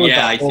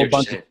a whole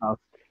bunch of stuff.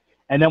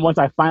 And then once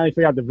I finally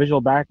figured out the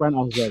visual background, I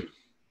was like,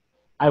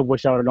 I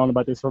wish I would have known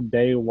about this from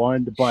day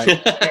one, but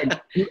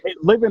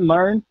live and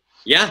learn.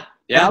 Yeah,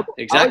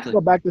 exactly. I like to go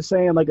back to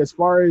saying, like, as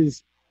far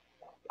as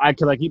I've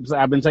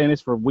been saying this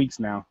for weeks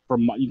now,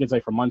 you can say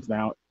for months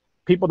now,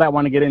 people that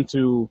want to get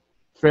into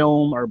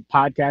film or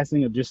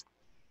podcasting, of just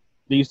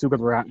these two,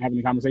 because we're having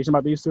a conversation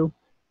about these two.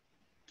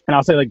 And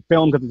I'll say like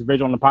film because it's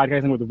visual, and the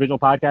podcasting with the visual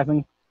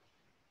podcasting,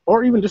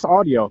 or even just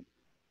audio.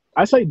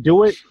 I say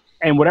do it,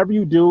 and whatever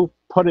you do,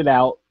 put it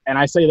out. And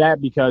I say that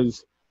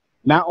because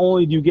not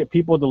only do you get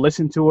people to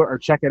listen to it or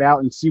check it out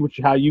and see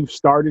how you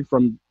started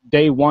from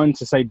day one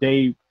to say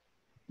day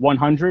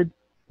 100,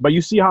 but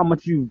you see how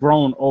much you've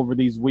grown over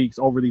these weeks,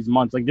 over these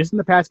months. Like just in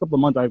the past couple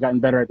of months, I've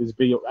gotten better at this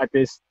video, at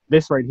this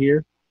right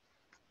here.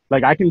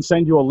 Like I can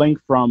send you a link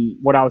from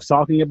what I was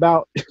talking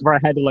about where I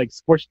had to like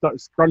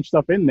scrunch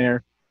stuff in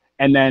there,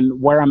 and then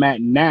where I'm at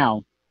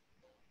now.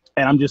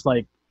 And I'm just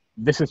like,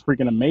 this is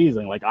freaking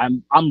amazing. Like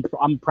I'm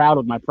proud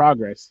of my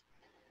progress.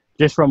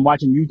 Just from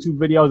watching YouTube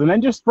videos, and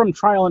then just from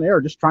trial and error,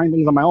 just trying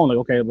things on my own. Like,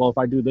 okay, well, if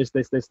I do this,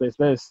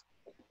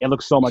 it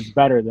looks so much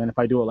better than if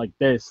I do it like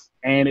this.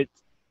 And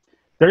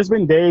there's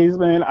been days,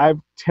 man, I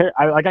can't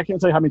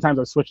tell you how many times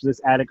I've switched this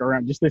attic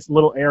around, just this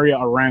little area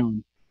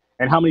around,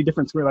 and how many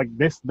different screens, like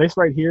this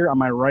right here on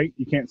my right,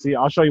 you can't see it.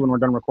 I'll show you when we're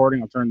done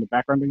recording. I'll turn the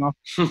background thing off.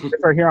 This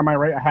right here on my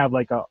right, I have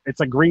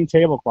it's a green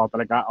tablecloth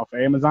that I got off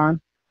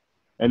Amazon.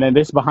 And then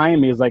this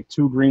behind me is like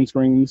 2 green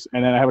screens.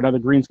 And then I have another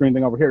green screen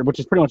thing over here, which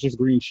is pretty much just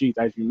green sheets,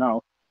 as you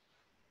know.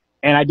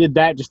 And I did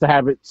that just to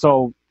have it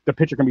so the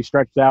picture can be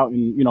stretched out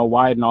and,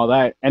 wide and all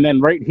that. And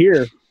then right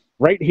here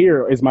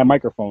is my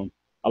microphone.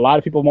 A lot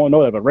of people won't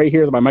know that, but right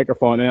here is my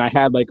microphone. And I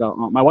had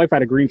my wife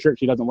had a green shirt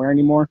she doesn't wear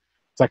anymore.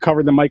 So I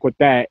covered the mic with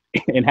that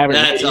and have it.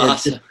 That's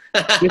awesome.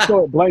 just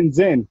so it blends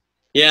in.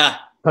 Yeah.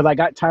 Because I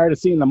got tired of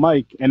seeing the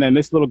mic. And then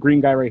this little green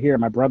guy right here,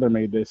 my brother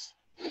made this.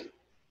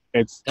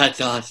 That's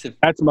awesome.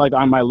 That's like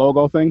on my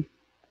logo thing.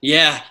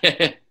 Yeah.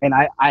 And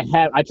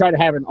I try to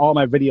have it in all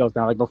my videos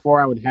now. Like before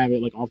I would have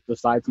it like off the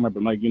side somewhere, but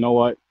I'm like, you know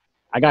what?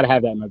 I got to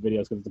have that in my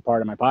videos because it's a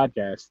part of my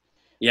podcast.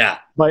 Yeah.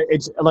 But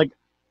it's like,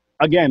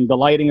 again, the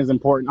lighting is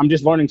important. I'm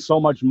just learning so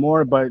much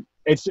more, but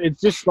it's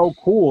just so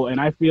cool. And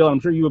I feel, I'm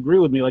sure you agree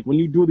with me, like when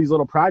you do these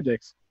little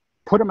projects,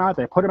 put them out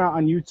there, put them out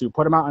on YouTube,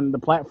 put them out on the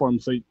platform.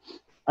 So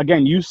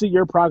again, you see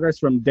your progress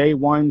from day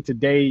 1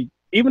 to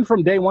even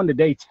from day 1 to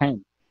day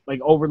 10. Like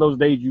over those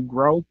days you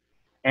grow,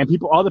 and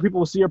other people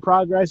will see your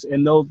progress,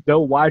 and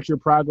they'll watch your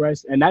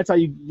progress, and that's how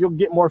you'll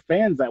get more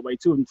fans that way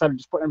too, instead of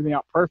just putting everything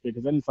out perfect.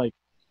 Because then it's like,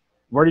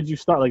 where did you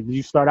start? Like, did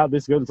you start out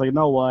this good? It's like,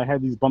 no, well, I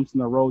had these bumps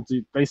in the road. So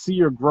they see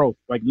your growth.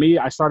 Like me,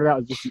 I started out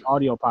as just an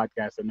audio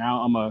podcast, and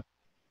now I'm a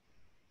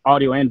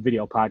audio and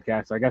video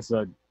podcaster. I guess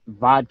a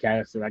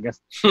vodcaster. I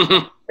guess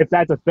if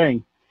that's a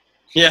thing.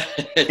 Yeah,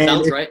 it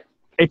sounds right.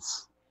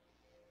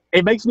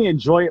 It makes me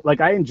enjoy it.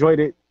 Like I enjoyed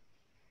it.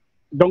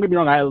 Don't get me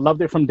wrong, I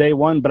loved it from day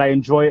 1, but I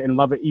enjoy it and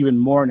love it even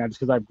more now just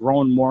because I've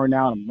grown more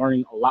now and I'm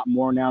learning a lot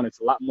more now, and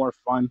it's a lot more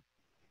fun.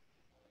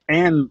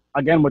 And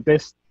again, with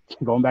this,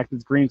 going back to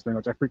this green screen,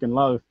 which I freaking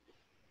love,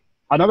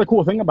 another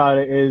cool thing about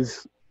it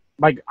is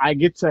like I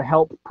get to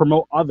help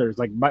promote others.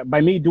 Like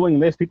by me doing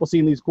this, people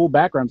seeing these cool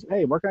backgrounds,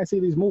 hey, where can I see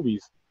these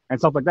movies and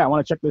stuff like that? I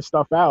want to check this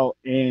stuff out,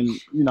 and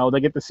they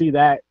get to see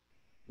that.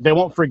 They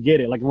won't forget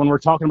it. Like when we're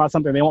talking about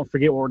something, they won't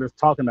forget what we're just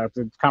talking about.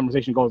 The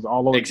conversation goes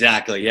all over.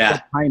 Exactly, yeah.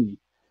 Behind me.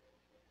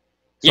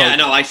 So, yeah,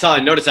 no, I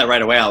noticed that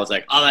right away. I was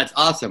like, oh, that's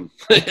awesome.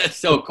 That's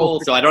so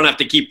cool. So I don't have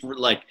to keep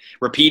like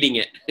repeating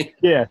it.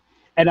 Yeah.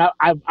 And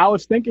I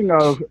was thinking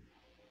of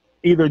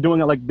either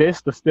doing it like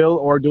this, the still,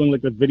 or doing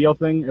like the video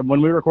thing. And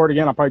when we record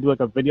again, I'll probably do like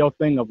a video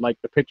thing of like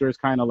the pictures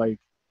kind of like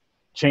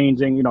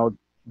changing, you know,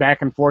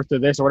 back and forth to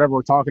this or whatever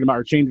we're talking about,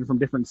 or changing from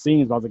different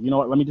scenes. But I was like, you know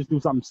what, let me just do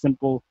something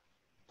simple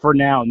for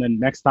now, and then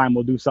next time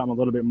we'll do something a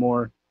little bit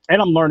more.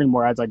 And I'm learning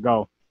more as I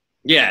go.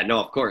 Yeah,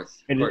 no, of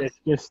course. It's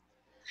just.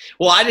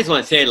 Well, I just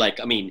want to say, like,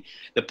 I mean,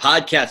 the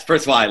podcast,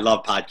 first of all, I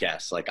love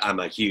podcasts. Like, I'm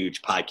a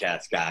huge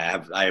podcast guy.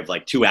 I have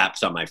like 2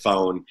 apps on my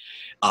phone.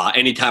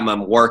 Anytime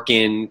I'm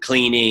working,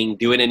 cleaning,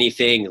 doing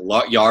anything,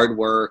 yard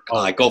work,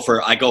 I go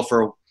for,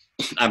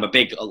 I'm a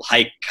big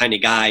hike kind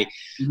of guy.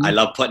 Mm-hmm. I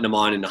love putting them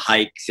on in the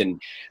hikes and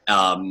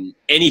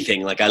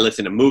anything. Like, I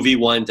listen to movie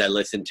ones. I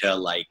listen to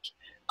like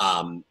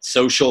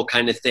social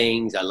kind of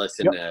things. I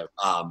listen to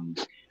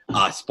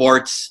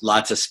sports,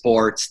 lots of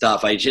sports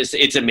stuff.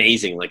 It's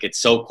amazing. Like, it's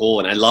so cool.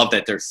 And I love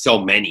that there's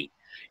so many,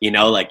 you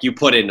know, like you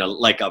put in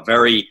a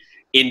very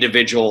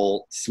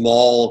individual,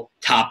 small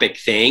topic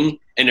thing,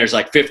 and there's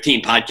like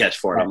 15 podcasts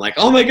for it. I'm like,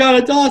 oh my God,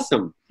 it's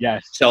awesome.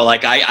 Yes. So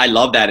like, I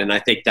love that. And I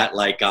think that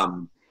like,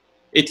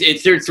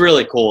 it's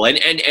really cool.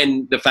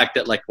 And the fact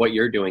that like what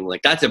you're doing,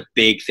 like that's a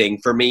big thing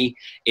for me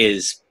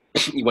is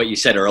what you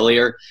said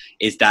earlier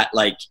is that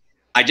like,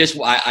 I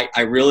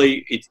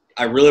really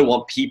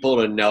want people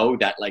to know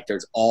that like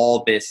there's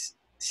all this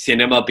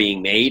cinema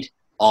being made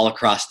all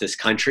across this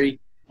country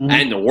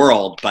and the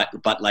world,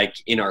 but like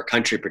in our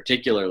country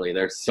particularly,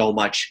 there's so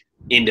much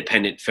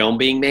independent film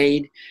being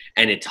made,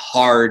 and it's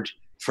hard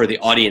for the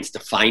audience to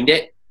find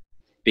it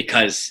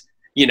because,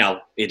 you know,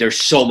 there's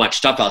so much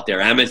stuff out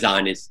there.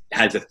 Amazon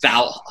has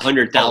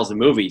 100,000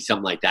 movies,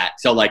 something like that.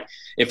 So like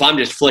if I'm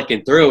just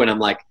flicking through and I'm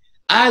like,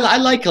 I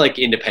like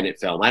independent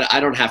film. I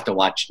don't have to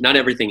watch. Not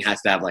everything has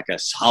to have like a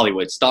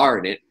Hollywood star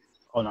in it.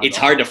 It's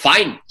hard to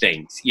find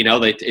things, you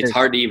know, it's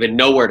hard to even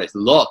know where to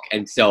look.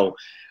 And so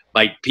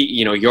like,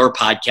 you know, your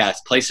podcast,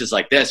 places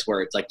like this,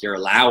 where it's like, you're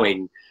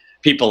allowing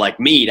people like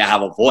me to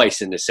have a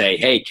voice and to say,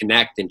 hey,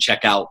 connect and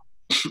check out,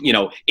 you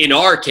know, in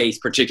our case,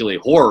 particularly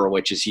horror,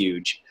 which is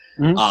huge.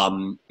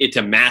 It's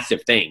a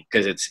massive thing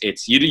because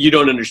it's, you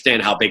don't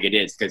understand how big it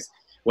is. Cause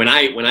when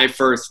my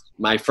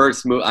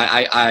first move,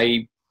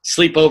 I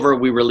Sleepover,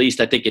 we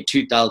released, I think, in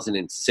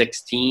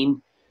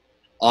 2016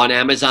 on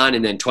Amazon.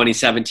 And then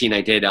 2017, I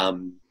did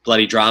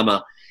Bloody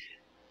Drama.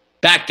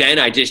 Back then,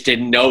 I just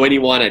didn't know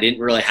anyone. I didn't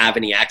really have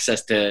any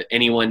access to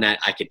anyone that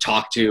I could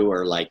talk to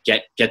or, like,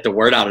 get the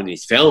word out on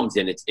these films.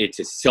 And it's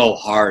just so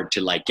hard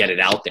to, like, get it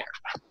out there.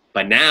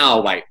 But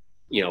now, like,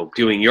 you know,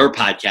 doing your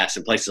podcast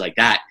and places like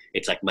that,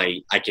 it's like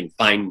I can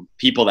find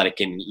people that I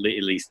can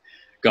at least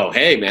go,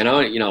 hey man,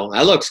 you know,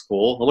 that looks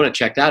cool. I want to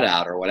check that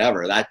out or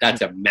whatever.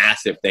 That's a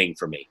massive thing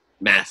for me.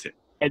 Massive.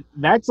 And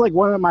that's like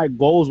one of my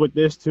goals with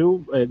this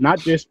too. Not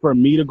just for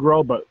me to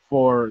grow, but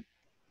for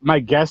my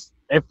guests,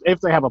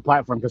 if they have a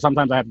platform, because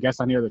sometimes I have guests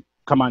on here that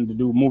come on to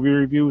do movie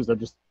reviews. They're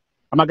just,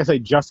 I'm not gonna say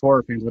just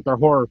horror fans, but they're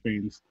horror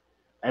fans,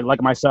 and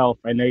like myself,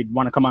 and they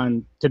want to come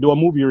on to do a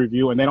movie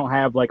review, and they don't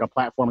have like a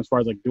platform as far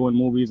as like doing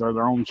movies or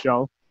their own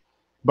show.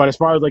 But as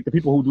far as like the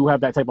people who do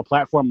have that type of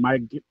platform,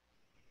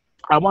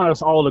 I want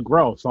us all to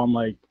grow. So I'm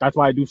like, that's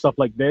why I do stuff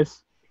like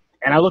this.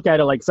 And I look at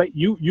it like, say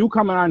you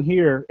coming on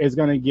here is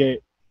going to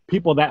get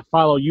people that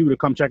follow you to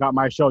come check out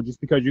my show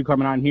just because you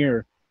coming on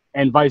here,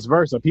 and vice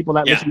versa. People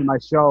that listen to my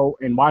show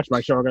and watch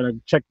my show are going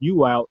to check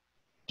you out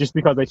just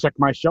because they check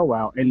my show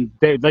out. And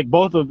they like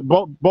both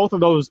of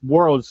those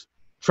worlds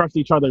trust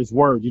each other's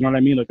word. You know what I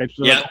mean? Like,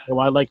 like,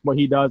 well, I like what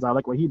he does. I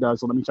like what he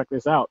does. So let me check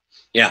this out.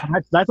 Yeah.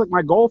 And that's like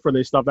my goal for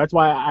this stuff. That's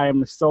why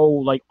I'm so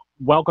like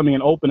welcoming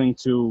and opening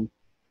to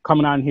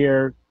coming on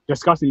here,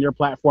 discussing your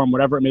platform,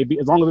 whatever it may be,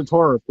 as long as it's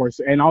horror, of course.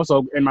 And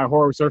also in my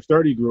Horror Surf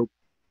 30 group,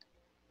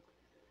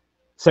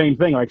 same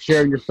thing, like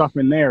sharing your stuff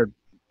in there.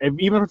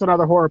 Even if it's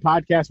another horror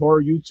podcast,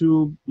 horror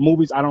YouTube,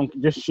 movies, I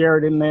don't just share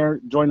it in there,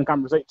 join the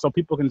conversation so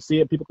people can see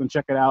it, people can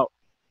check it out.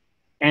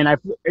 And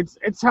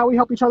it's how we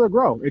help each other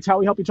grow. It's how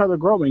we help each other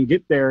grow and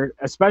get there,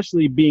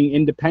 especially being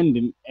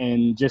independent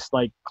and just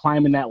like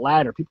climbing that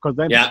ladder. Because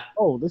then,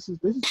 oh, this is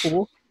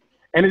cool.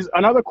 And it's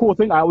another cool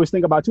thing I always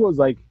think about too is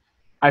like,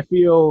 I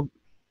feel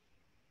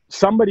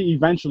somebody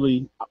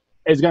eventually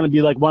is going to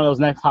be like one of those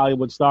next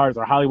Hollywood stars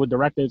or Hollywood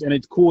directors. And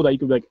it's cool that you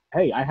could be like,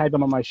 hey, I had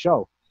them on my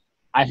show.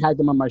 I had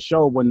them on my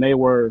show when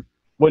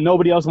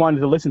nobody else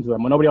wanted to listen to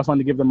them, when nobody else wanted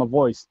to give them a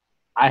voice.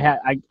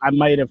 I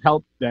might have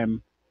helped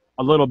them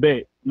a little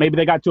bit. Maybe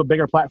they got to a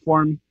bigger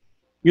platform,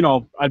 you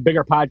know, a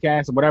bigger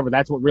podcast or whatever.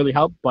 That's what really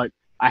helped. But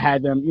I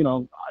had them, you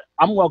know,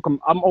 I'm welcome.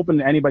 I'm open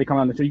to anybody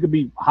coming on the show. You could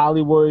be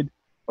Hollywood,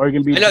 or you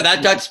can be. I know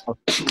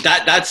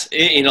that's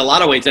in a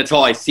lot of ways. That's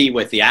all I see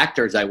with the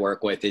actors I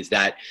work with is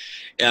that,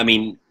 I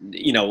mean,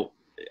 you know,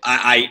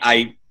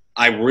 I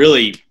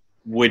really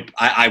would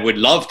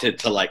love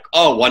to like,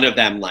 oh, one of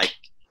them like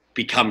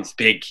becomes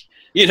big,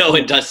 you know,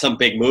 and does some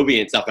big movie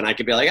and stuff, and I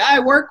could be like, I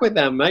work with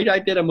them. I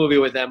did a movie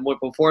with them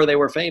before they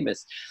were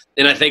famous.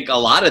 And I think a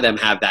lot of them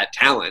have that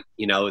talent,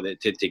 you know,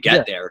 to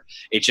get there.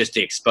 It's just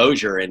the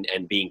exposure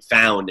and being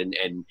found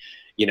and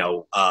you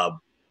know,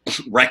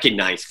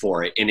 recognized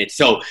for it. And it's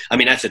so, I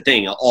mean, that's the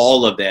thing.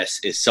 All of this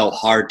is so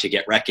hard to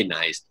get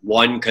recognized.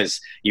 One, because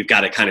you've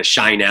got to kind of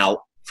shine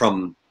out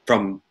from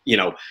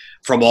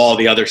all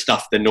the other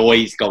stuff, the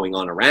noise going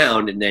on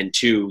around. And then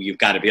two, you've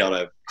got to be able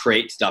to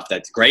create stuff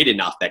that's great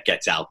enough that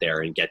gets out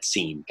there and gets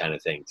seen, kind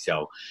of thing.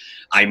 So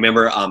I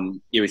remember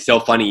it was so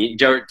funny.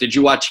 Did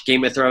you watch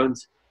Game of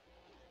Thrones?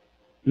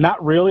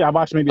 Not really. I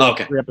watched maybe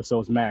 3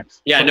 episodes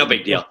max. Yeah, no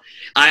big deal.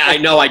 I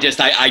know. I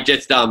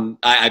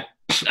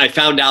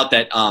found out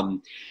that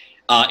in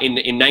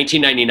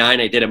 1999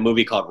 I did a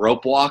movie called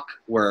Rope Walk,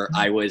 where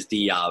I was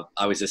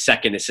a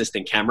second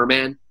assistant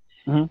cameraman.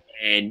 Mm-hmm.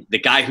 And the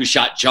guy who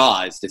shot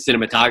Jaws, the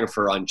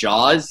cinematographer on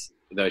Jaws,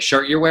 the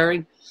shirt you're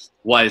wearing,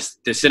 was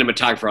the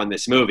cinematographer on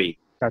this movie.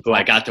 Who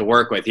I got to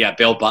work with. Yeah,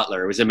 Bill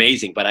Butler. It was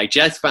amazing. But I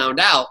just found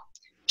out,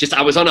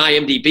 I was on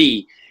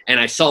IMDb, and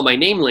I saw my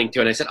name linked to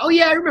it. And I said, oh,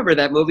 yeah, I remember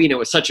that movie, and it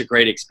was such a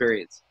great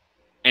experience.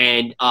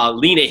 And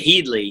Lena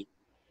Headey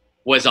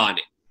was on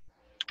it.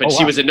 But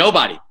she was a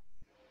nobody.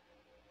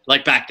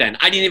 Like back then.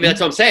 I didn't even, that's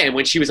what I'm saying.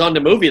 When she was on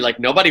the movie, like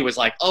nobody was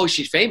like, oh,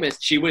 she's famous.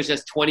 She was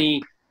just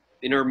 20,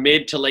 in her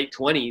mid to late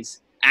 20s,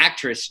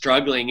 actress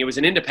struggling. It was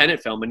an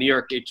independent film in New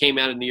York. It came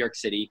out in New York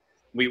City.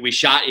 We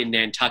shot in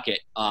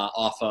Nantucket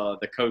off of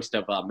the coast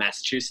of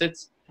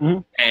Massachusetts. Mm-hmm.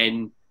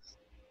 And,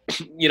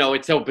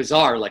 it's so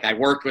bizarre. Like I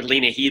worked with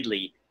Lena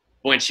Headey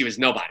when she was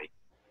nobody.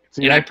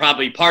 So, and I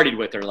probably partied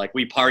with her. Like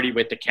we partied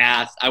with the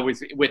cast. I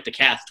was with the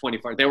cast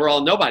 24. They were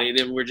all nobody.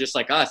 They were just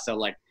like us. So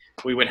like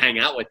we would hang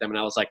out with them. And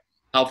I was like,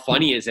 how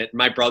funny is it?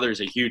 My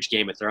brother's a huge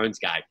Game of Thrones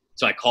guy.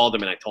 So I called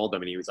him and I told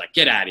him, and he was like,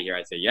 get out of here.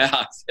 I said,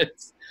 yeah.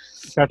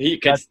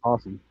 That's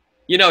awesome.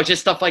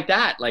 Just stuff like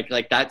that. Like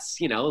that's,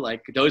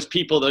 like those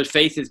people, those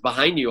faces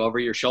behind you over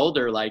your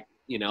shoulder. Like,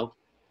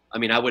 I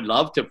mean, I would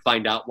love to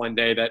find out one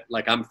day that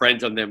like I'm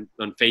friends on them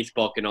on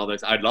Facebook and all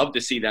this. I'd love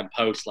to see them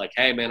post like,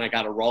 hey man, I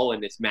got a role in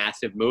this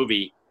massive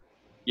movie,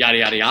 yada,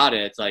 yada,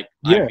 yada. It's like,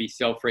 I'd be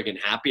so freaking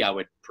happy. I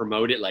would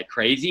promote it like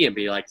crazy and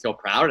be like so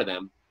proud of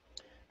them.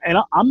 And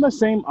I'm the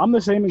same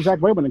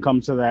exact way when it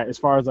comes to that, as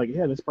far as like,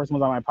 yeah, this person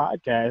was on my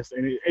podcast.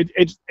 And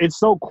it's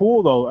so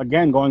cool though.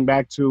 Again, going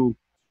back to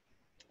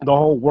the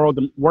whole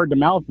word to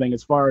mouth thing,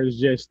 as far as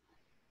just,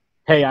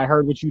 hey, I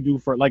heard what you do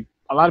for, like,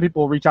 a lot of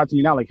people reach out to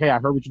me now, like, hey, I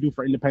heard what you do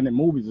for independent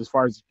movies, as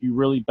far as you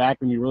really back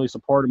them, you really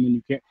support them, and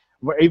you can't,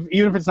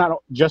 even if it's not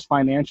just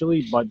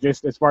financially, but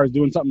just as far as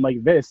doing something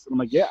like this, I'm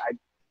like, yeah,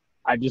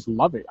 I just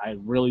love it. I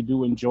really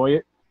do enjoy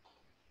it.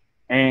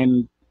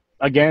 And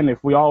again,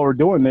 if we all were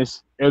doing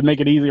this, it would make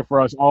it easier for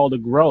us all to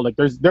grow. Like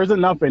there's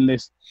enough in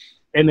this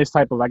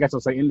type of, I guess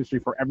I'll say, industry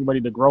for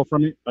everybody to grow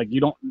from it. Like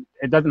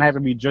it doesn't have to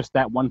be just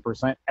that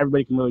 1%.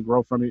 Everybody can really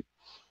grow from it.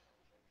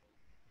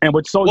 And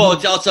what's so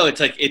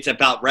it's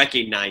about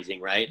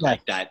recognizing, right? Yeah.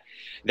 Like that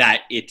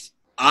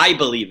I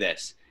believe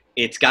this.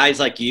 It's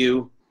guys like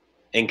you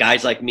and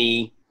guys like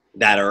me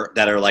that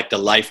are like the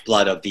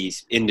lifeblood of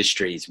these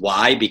industries.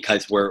 Why?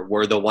 Because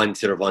we're the ones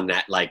that are on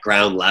that like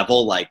ground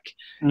level, like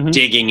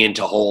digging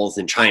into holes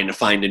and trying to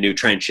find the new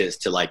trenches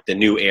to like the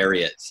new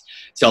areas.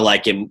 So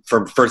like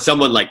for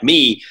someone like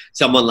me,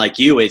 someone like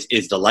you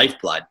is the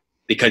lifeblood,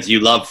 because you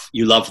love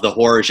the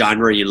horror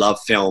genre, you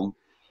love film,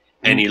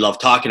 and you love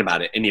talking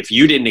about it. And if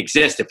you didn't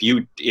exist,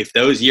 if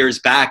those years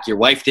back your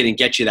wife didn't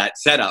get you that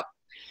setup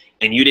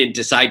and you didn't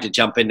decide to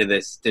jump into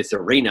this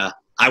arena,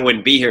 I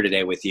wouldn't be here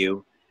today with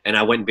you, and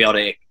I wouldn't be able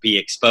to be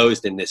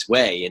exposed in this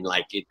way. And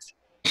like it's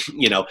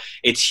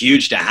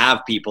huge to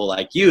have people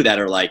like you that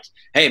are like,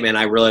 hey man,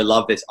 I really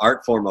love this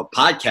art form of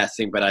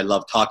podcasting, but I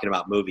love talking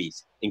about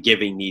movies and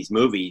giving these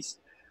movies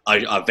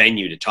a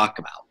venue to talk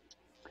about.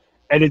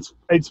 And it's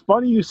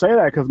funny you say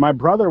that, because my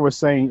brother was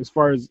saying, as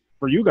far as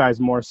for you guys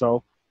more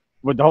so,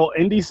 with the whole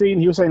indie scene,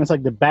 he was saying it's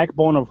like the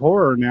backbone of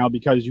horror now,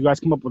 because you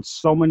guys come up with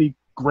so many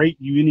great,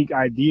 unique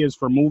ideas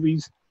for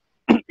movies,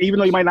 even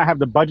though you might not have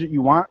the budget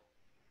you want,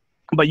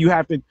 but you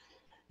have to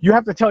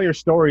tell your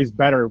stories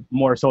better,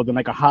 more so than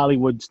like a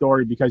Hollywood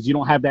story, because you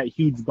don't have that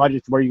huge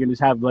budget where you can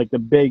just have like the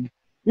big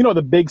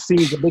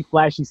scenes, the big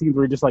flashy scenes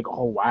where you're just like,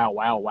 oh, wow,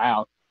 wow,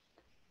 wow.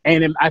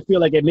 And I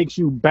feel like it makes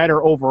you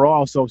better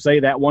overall. So say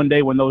that one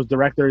day when those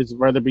directors,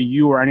 whether it be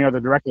you or any other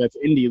director that's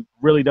indie,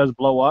 really does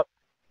blow up,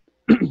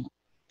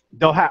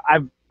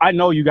 I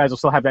know you guys will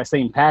still have that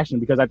same passion,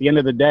 because at the end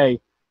of the day,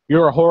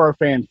 you're a horror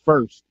fan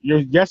first. You're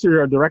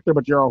a director,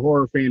 but you're a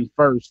horror fan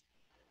first,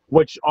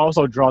 which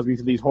also draws me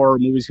to these horror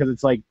movies, because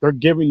it's like they're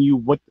giving you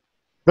what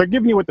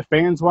the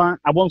fans want.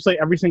 I won't say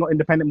every single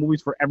independent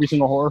movies for every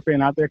single horror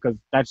fan out there, because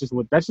that's just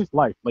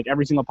life. Like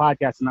every single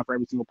podcast is not for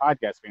every single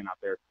podcast fan out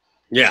there.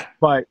 Yeah.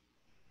 But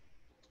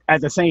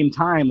at the same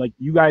time, like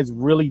you guys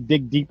really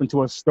dig deep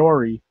into a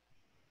story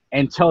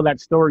and tell that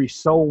story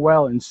so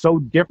well and so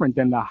different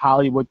than the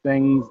Hollywood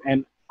things.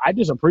 And I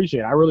just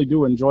appreciate it. I really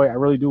do enjoy it. I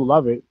really do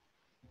love it.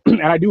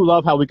 And I do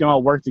love how we can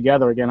all work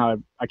together. Again, I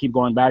keep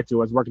going back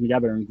to us working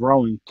together and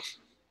growing.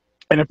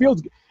 And it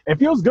feels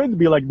good to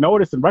be like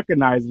noticed and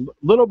recognized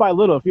little by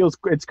little.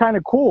 It's kind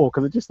of cool,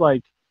 because it's just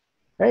like,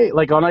 hey,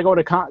 like when I go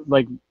to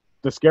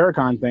the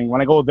Scarecon thing,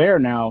 when I go there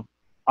now,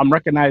 I'm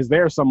recognized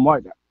there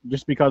somewhat.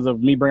 just because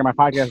of me bringing my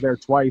podcast there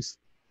twice,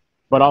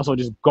 but also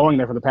just going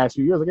there for the past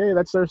few years. Like, hey,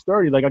 that's their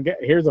story. Like,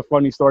 here's a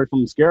funny story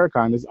from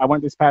Scarecon. I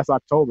went this past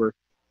October.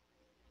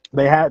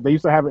 They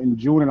used to have it in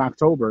June and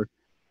October.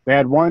 They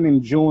had one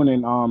in June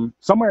in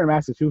somewhere in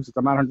Massachusetts.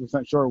 I'm not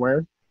 100% sure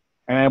where.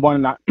 And then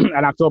one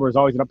in October is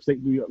always in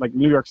upstate New York, like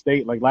New York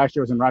State. Like last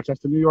year was in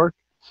Rochester, New York.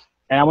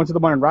 And I went to the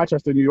one in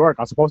Rochester, New York.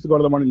 I was supposed to go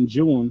to the one in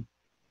June,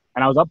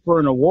 and I was up for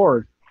an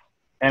award.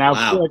 And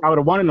I feel like I would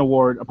have won an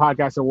award, a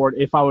podcast award,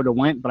 if I would have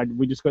went, but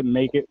we just couldn't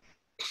make it.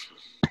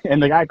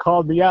 And the guy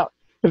called me out.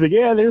 He's like,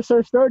 yeah, there's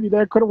Sir Sturdy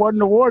there. Could have won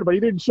an award, but he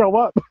didn't show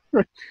up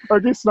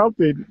or just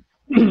something.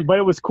 But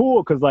it was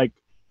cool because, like,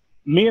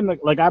 me and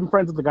I'm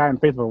friends with the guy on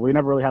Facebook. We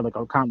never really had like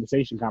a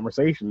conversation,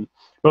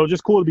 but it was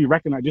just cool to be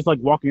recognized, just like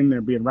walking in there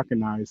and being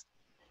recognized.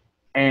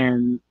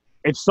 And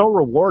it's so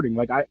rewarding.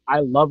 Like I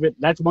love it.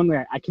 That's one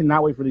thing I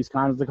cannot wait for these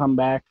cons to come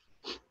back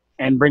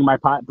and bring my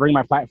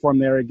platform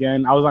there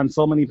again. I was on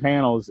so many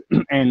panels,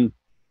 and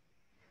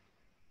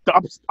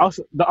the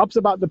ups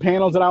about the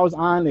panels that I was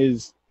on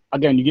is,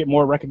 again, you get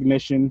more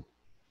recognition,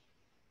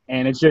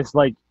 and it's just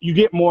like you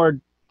get more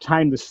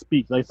time to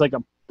speak. Like, it's like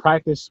a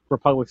practice for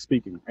public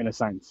speaking in a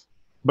sense,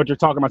 but you're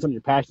talking about something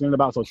you're passionate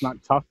about, so it's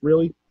not tough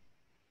really.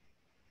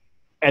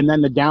 And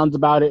then the downs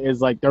about it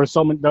is like there was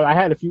so many. I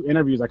had a few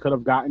interviews I could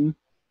have gotten,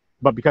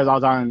 but because I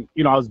was on,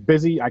 I was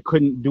busy, I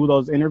couldn't do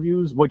those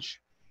interviews. Which,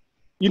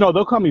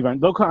 they'll come.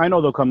 I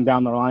know they'll come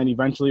down the line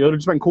eventually. It'll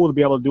just been cool to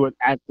be able to do it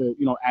at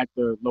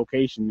the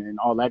location and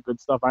all that good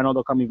stuff. I know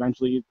they'll come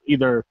eventually,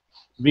 either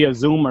via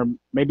Zoom or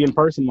maybe in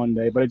person one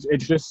day. But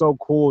it's just so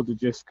cool to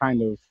just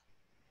kind of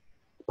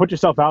put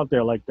yourself out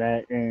there like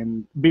that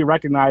and be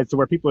recognized to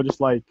where people are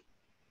just like,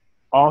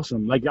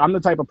 awesome. Like, I'm the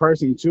type of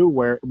person too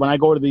where when I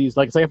go to these,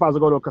 like, say if I was to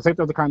go to if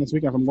there's a con this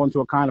weekend, if I'm going to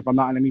a con, if I'm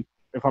not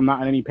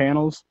in any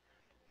panels,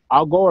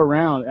 I'll go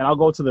around and I'll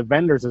go to the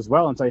vendors as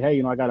well and say, hey,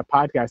 I got a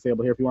podcast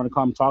table here. If you want to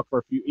come talk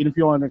for even if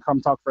you want to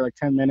come talk for like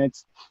 10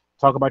 minutes,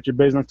 talk about your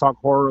business, talk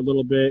horror a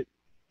little bit,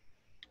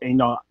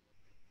 and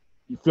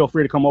you feel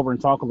free to come over and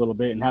talk a little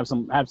bit and have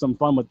some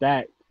fun with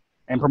that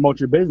and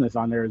promote your business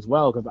on there as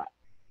well. Because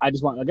I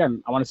just want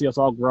to see us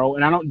all grow.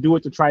 And I don't do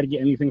it to try to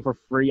get anything for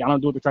free. I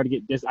don't do it to try to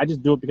get this. I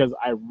just do it because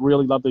I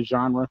really love the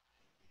genre.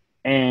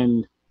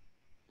 And,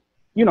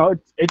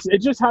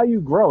 it's just how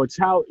you grow. It's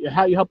how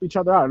you help each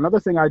other out.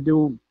 Another thing I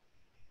do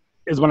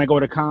is when I go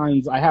to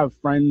cons, I have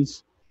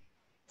friends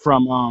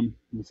from, let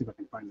me see if I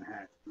can find the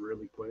hat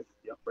really quick.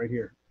 Yep, right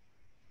here.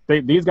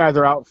 These guys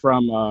are out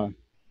from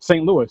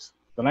St. Louis,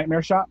 the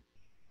Nightmare Shop.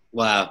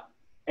 Wow.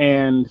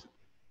 And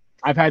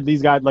I've had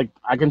these guys, like,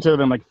 I consider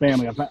them like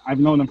family. I've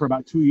known them for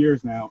about 2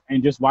 years now,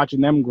 and just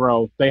watching them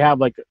grow. They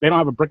don't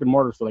have a brick and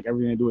mortar, so like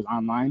everything they do is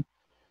online.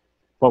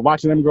 But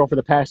watching them grow for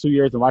the past 2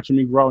 years and watching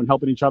me grow and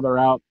helping each other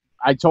out,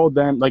 I told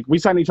them, like, we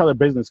sent each other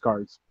business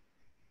cards.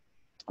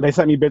 They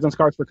sent me business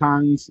cards for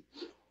cons,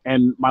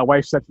 and my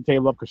wife set the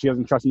table up because she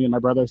doesn't trust me and my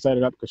brother set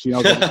it up because she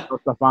knows there's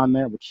stuff on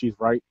there, which she's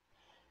right.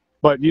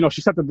 But,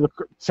 she set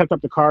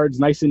up the cards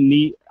nice and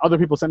neat. Other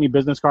people sent me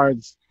business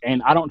cards,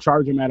 and I don't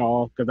charge them at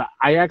all because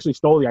I actually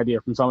stole the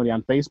idea from somebody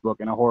on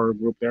Facebook in a horror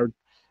group. They were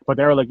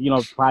like,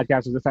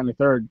 podcasters, this, and the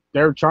third.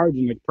 They're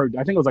charging, like,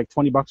 I think it was like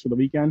 $20 for the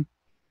weekend.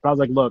 But I was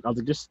like, look, that's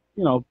a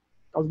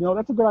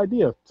good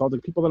idea. So the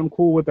people that I'm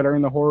cool with that are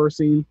in the horror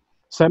scene,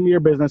 send me your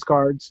business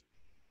cards.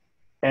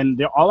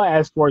 And all I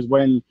ask for is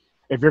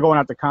if you're going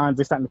out to cons,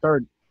 this, that, and the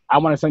third, I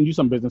want to send you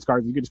some business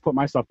cards. You can just put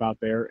my stuff out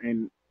there,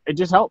 and it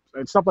just helps.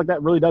 And stuff like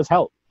that really does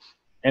help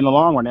in the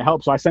long run. It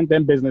helps. So I sent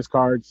them business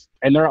cards,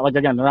 and they're like,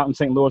 again, they're out in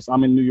St. Louis.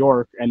 I'm in New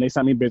York, and they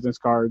sent me business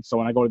cards. So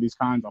when I go to these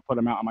cons, I'll put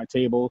them out on my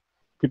table.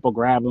 People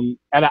grab them.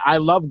 And I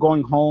love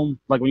going home.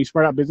 Like, when you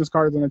spread out business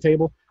cards on the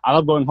table, I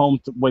love going home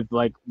with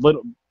like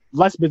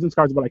less business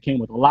cards than what I came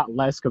with, a lot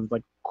less, because it's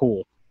like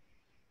cool.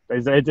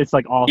 It's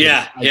like awesome.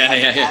 Yeah.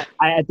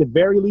 I at the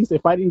very least,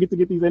 if I didn't get to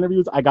get these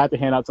interviews, I got to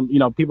hand out some,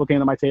 people came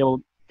to my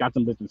table, got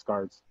some business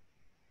cards.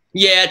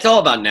 Yeah, it's all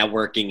about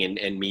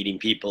networking and meeting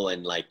people,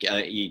 and like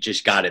you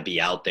just got to be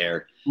out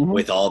there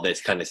with all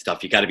this kind of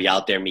stuff. You got to be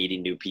out there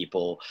meeting new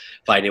people,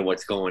 finding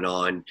what's going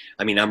on.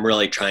 I mean, I'm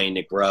really trying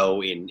to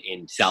grow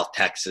in South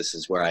Texas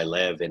is where I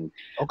live, and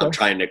I'm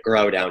trying to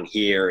grow down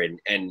here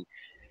and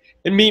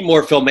meet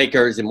more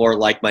filmmakers and more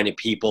like-minded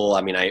people.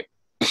 I mean, I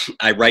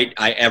write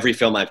every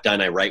film I've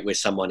done, I write with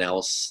someone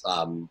else.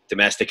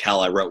 Domestic Hell,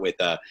 I wrote with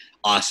a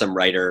awesome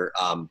writer,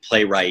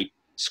 playwright,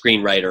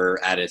 screenwriter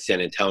out of San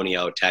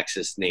Antonio,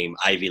 Texas, named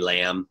Ivy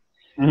Lamb.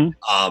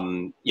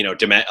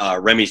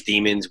 Remy's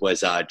Demons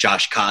was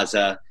Josh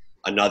Kaza,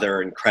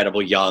 another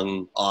incredible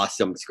young,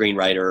 awesome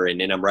screenwriter. And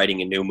then I'm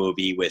writing a new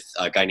movie with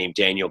a guy named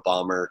Daniel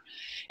Ballmer.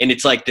 And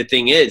it's like, the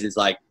thing is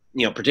like,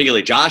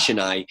 particularly Josh and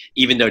I,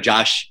 even though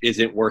Josh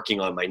isn't working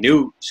on my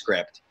new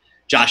script,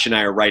 Josh and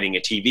I are writing a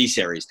TV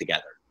series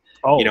together.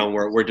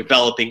 We're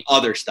developing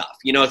other stuff,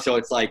 so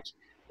it's like,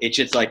 it's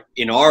just like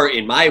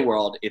in my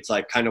world, it's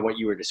like kind of what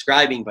you were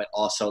describing, but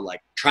also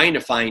like trying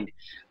to find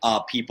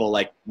people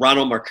like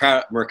Ronald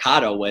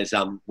Mercado was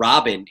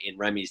Robin in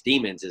Remy's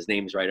Demons. His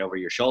name's right over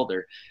your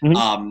shoulder.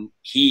 Mm-hmm.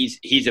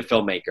 He's a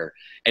filmmaker,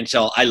 and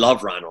so I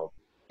love Ronald.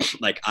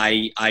 Like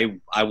I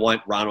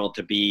want Ronald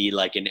to be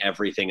like in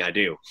everything I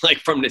do, like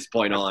from this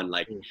point on,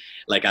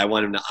 like I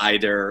want him to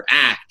either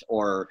act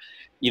or,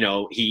 you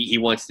know, he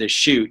wants to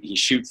shoot. He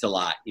shoots a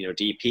lot, you know,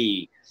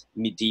 DP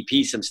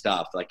some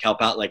stuff, like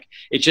help out. Like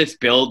it's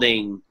just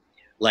building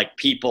like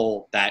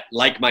people that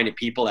like-minded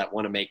people that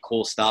want to make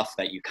cool stuff,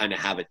 that you kind of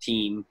have a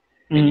team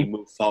and you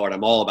move forward.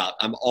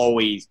 I'm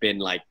always been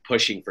like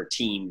pushing for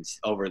teams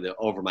over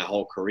my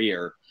whole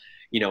career,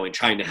 you know, and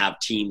trying to have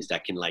teams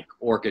that can like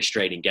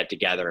orchestrate and get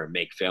together and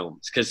make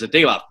films. Because the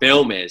thing about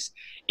film is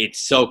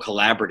it's so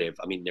collaborative.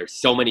 I mean, there's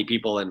so many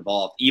people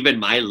involved. Even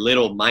my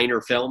little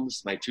minor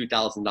films, my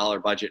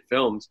 $2,000 budget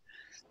films,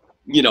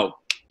 you know,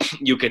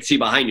 you could see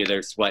behind you,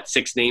 there's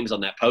 6 names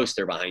on that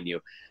poster behind you.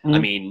 I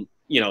mean,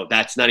 you know,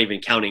 that's not even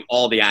counting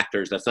all the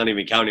actors. That's not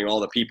even counting all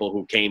the people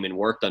who came and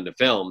worked on the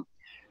film.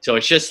 So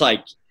it's just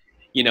like,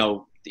 you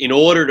know, in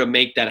order to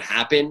make that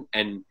happen,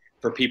 and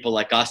for people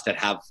like us that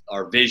have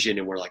our vision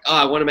and we're like, oh,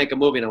 I want to make a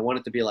movie and I want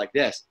it to be like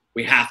this,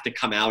 we have to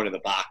come out of the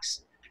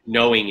box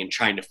knowing and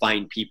trying to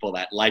find people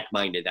that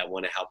like-minded, that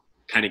want to help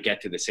kind of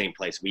get to the same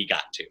place we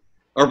got to,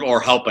 or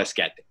help us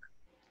get there,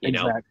 you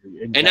know?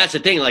 Exactly. And that's the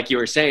thing, like you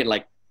were saying,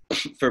 like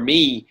for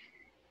me,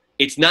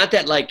 it's not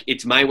that like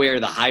it's my way or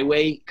the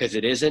highway, because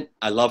it isn't.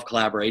 I love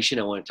collaboration.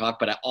 I want to talk,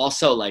 but I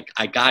also like,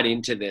 I got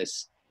into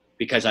this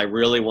because I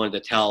really wanted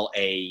to tell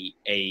a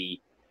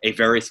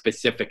very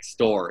specific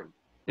story,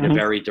 and a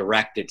very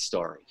directed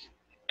story.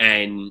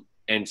 And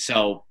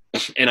so,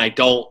 and I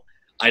don't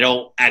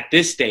at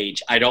this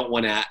stage, I don't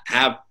want to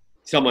have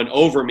someone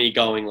over me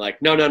going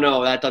like, no,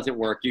 that doesn't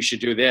work. You should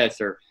do this,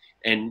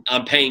 and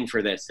I'm paying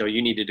for this, so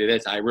you need to do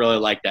this. I really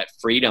like that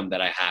freedom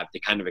that I have to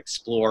kind of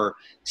explore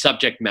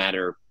subject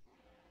matter.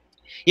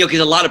 You know, because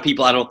a lot of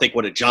people I don't think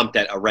would have jumped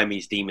at a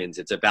Remy's Demons.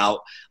 It's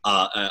about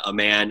a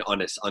man on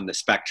the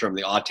spectrum,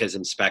 the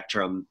autism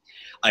spectrum.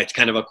 It's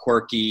kind of a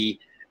quirky,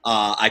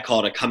 I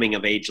call it a coming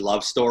of age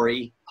love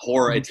story,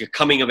 horror. It's a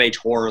coming of age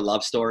horror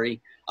love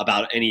story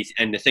about,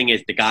 and the thing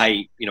is, the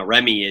guy, you know,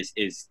 Remy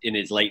is in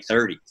his late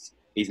 30s.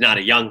 He's not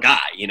a young guy,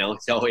 you know,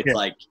 so it's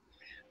like,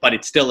 but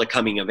it's still a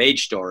coming of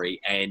age story.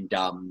 And,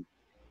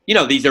 you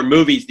know, these are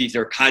movies, these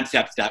are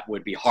concepts that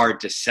would be hard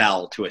to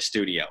sell to a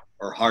studio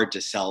or hard to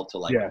sell to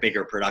like a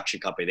bigger production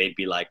company. They'd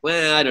be like,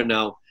 well, I don't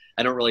know.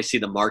 I don't really see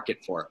the market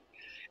for it.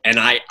 And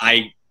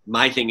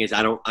my thing is,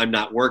 I'm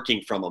not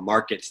working from a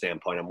market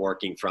standpoint. I'm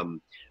working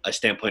from a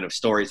standpoint of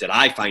stories that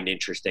I find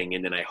interesting,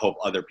 and then I hope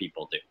other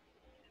people do.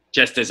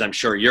 Just as I'm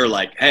sure you're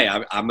like, hey,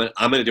 I'm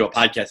going to do a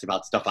podcast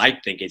about stuff I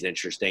think is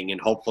interesting,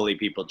 and hopefully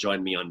people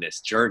join me on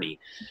this journey.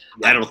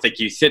 I don't think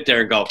you sit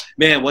there and go,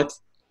 man,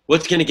 what's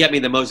going to get me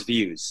the most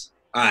views?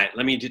 All right,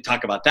 let me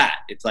talk about that.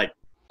 It's like,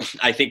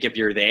 I think if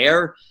you're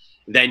there,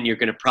 then you're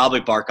going to probably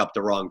bark up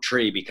the wrong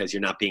tree, because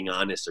you're not being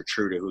honest or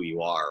true to who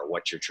you are or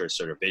what your true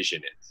sort of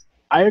vision is.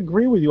 I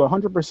agree with you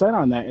 100%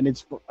 on that. And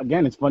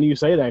it's funny you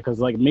say that, because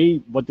like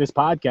me with this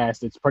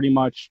podcast, it's pretty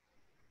much,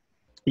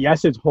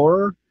 yes, it's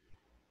horror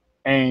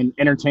and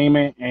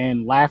entertainment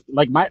and laugh.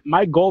 Like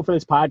my goal for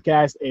this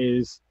podcast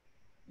is,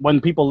 when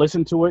people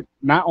listen to it,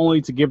 not only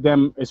to give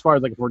them, as far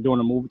as like if we're doing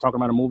a movie, talking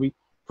about a movie,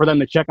 for them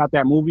to check out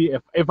that movie,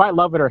 if I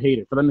love it or hate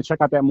it, for them to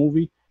check out that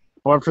movie,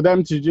 or for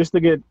them to just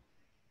to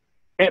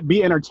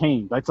be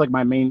entertained. That's like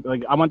my main,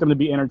 like I want them to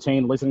be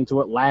entertained, listening to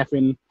it,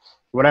 laughing,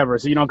 whatever.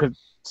 So, you know, because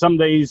some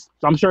days,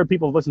 I'm sure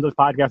people listen to this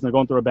podcast and they're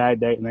going through a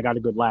bad day and they got a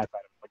good laugh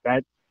at it. Like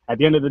that, at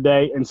the end of the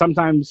day, and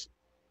sometimes,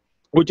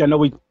 which I know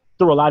we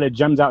threw a lot of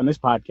gems out in this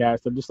podcast,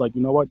 I'm just like,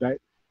 you know what,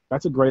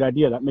 that's a great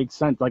idea. That makes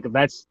sense. Like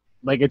that's,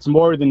 like it's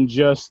more than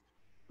just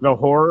the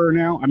horror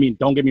now. I mean,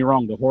 don't get me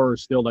wrong, the horror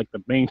is still like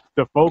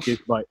the focus,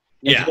 but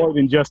it's more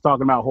than just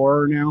talking about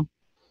horror now.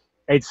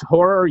 It's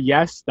horror,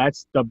 yes,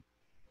 that's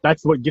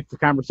what gets the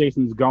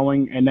conversations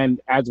going. And then,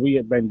 as we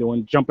have been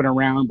doing, jumping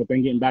around, but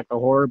then getting back to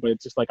horror. But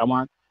it's just like I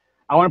want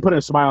to put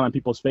a smile on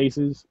people's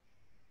faces,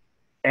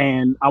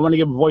 and I want to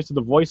give a voice to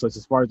the voiceless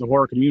as far as the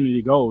horror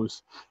community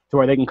goes, to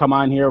where they can come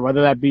on here,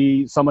 whether that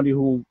be somebody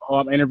who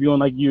I'm interviewing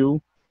like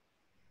you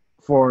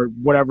for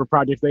whatever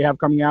projects they have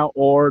coming out,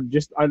 or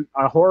just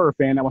a horror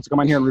fan that wants to come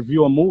on here and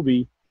review a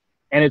movie.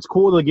 And it's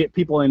cool to get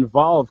people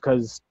involved,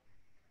 because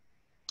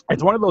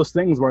it's one of those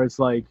things where it's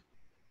like,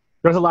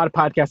 there's a lot of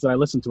podcasts that I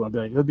listen to. I'd be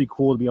like, it'd be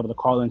cool to be able to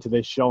call into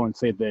this show and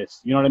say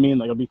this. You know what I mean?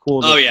 Like, it'd be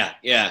cool to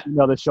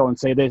email this show and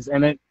say this.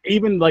 And then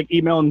even like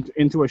emailing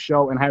into a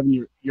show and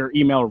having your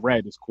email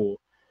read is cool.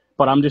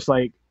 But I'm just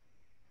like,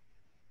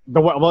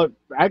 I'm going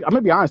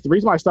to be honest. The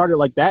reason why I started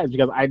like that is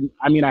because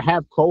I mean, I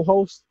have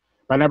co-hosts,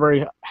 but I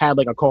never had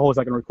like a co-host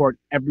I can record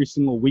every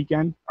single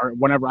weekend or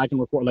whenever I can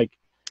record. Like,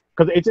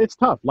 because it's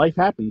tough. Life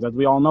happens, as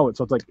we all know it.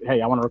 So it's like,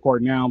 hey, I want to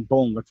record now.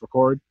 Boom, let's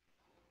record.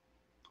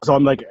 So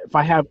I'm like, if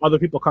I have other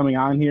people coming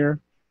on here,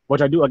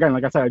 which I do, again,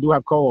 like I said, I do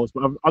have co-hosts,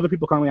 but other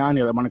people coming on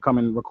here that want to come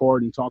and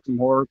record and talk some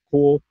horror,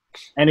 cool.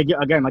 And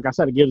again, like I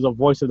said, it gives a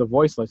voice to the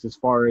voiceless as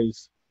far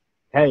as,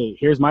 hey,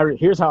 here's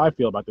how I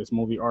feel about this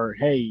movie, or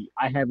hey,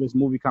 I have this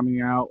movie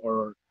coming out,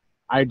 or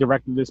I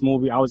directed this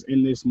movie, I was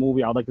in this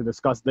movie, I'd like to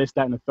discuss this,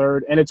 that, and the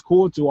third. And it's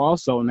cool to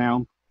also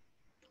now,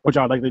 which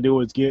I'd like to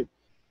do is get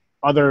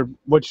other,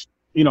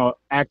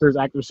 actors,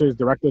 actresses,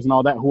 directors, and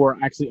all that who are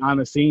actually on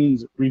the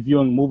scenes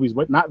reviewing movies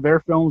with not their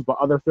films but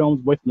other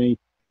films with me,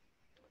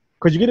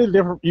 because you get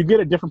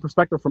a different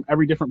perspective from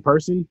every different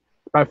person.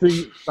 But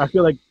I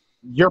feel like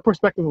your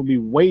perspective will be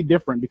way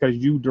different because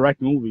you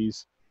direct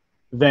movies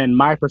than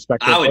my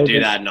perspective. I would do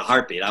that in a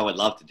heartbeat. I would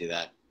love to do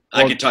that.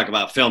 I could talk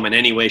about film in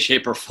any way,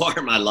 shape, or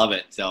form. I love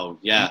it. So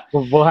yeah,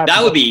 that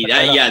would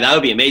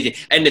be amazing.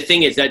 And the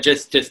thing is that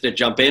just to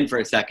jump in for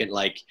a second,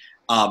 like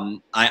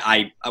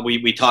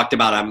we talked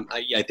about.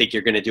 I think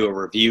you're going to do a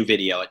review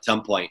video at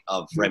some point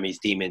of Remy's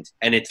Demons,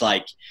 and it's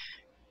like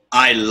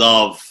I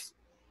love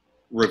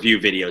review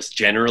videos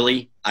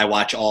generally. I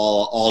watch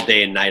all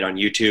day and night on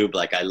YouTube.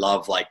 Like I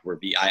love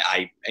review.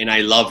 I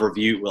love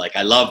review. Like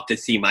I love to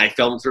see my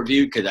films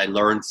reviewed because I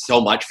learn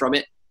so much from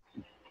it.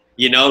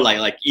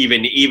 Like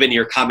even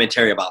your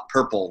commentary about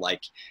Purple,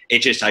 like it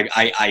just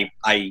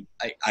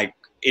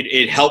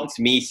it helps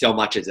me so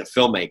much as a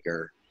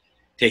filmmaker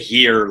to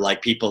hear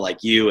like people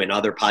like you and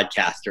other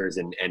podcasters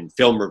and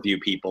film review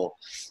people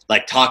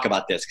like talk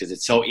about this, because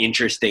it's so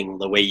interesting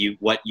the way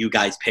what you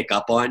guys pick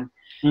up on.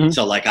 Mm-hmm.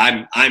 So like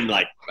I'm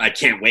like I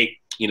can't wait.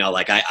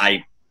 Like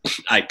I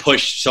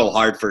push so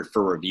hard for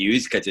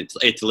reviews because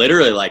it's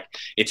literally like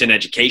it's an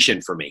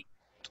education for me.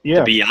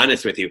 Yeah. To be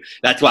honest with you,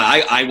 that's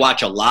why I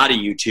watch a lot of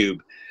YouTube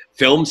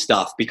film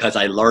stuff, because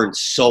I learned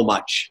so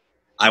much.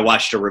 I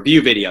watched the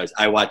review videos.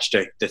 I watched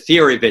the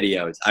theory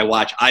videos.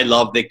 I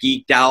love the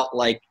geeked out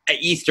like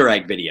Easter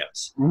egg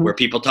videos where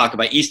people talk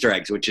about Easter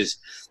eggs, which is,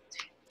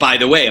 by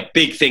the way, a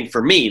big thing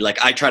for me.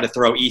 Like I try to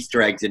throw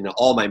Easter eggs into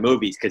all my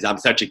movies because I'm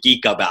such a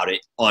geek about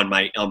it on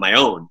my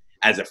own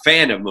as a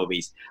fan of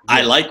movies. Yeah.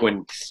 I like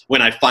when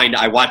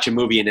I watch a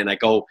movie and then I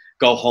go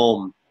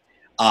home.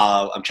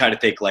 I'm trying to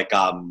think like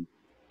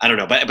I don't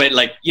know, but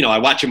like, I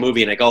watch a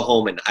movie and I go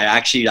home and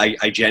I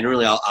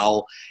generally,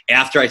 I'll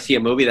after I see a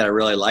movie that I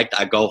really liked,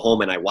 I go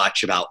home and I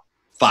watch about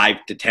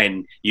 5 to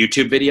 10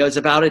 YouTube videos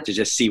about it to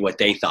just see what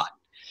they thought,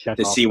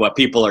 see what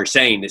people are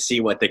saying, to see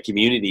what the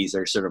communities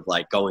are sort of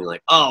like going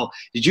like, oh,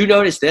 did you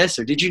notice this?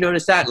 Or did you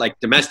notice that? Like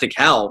Domestic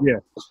Hell. Yeah.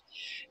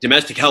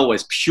 Domestic Hell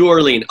was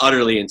purely and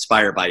utterly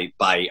inspired by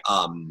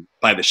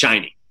The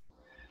Shining.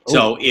 Oh.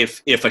 So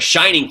if a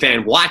Shining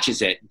fan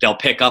watches it, they'll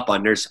pick up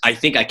on I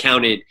think I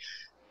counted,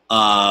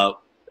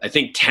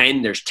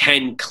 10. There's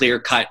 10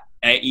 clear-cut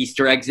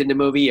Easter eggs in the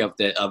movie of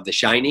The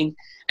Shining,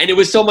 and it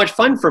was so much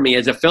fun for me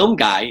as a film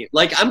guy.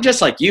 Like I'm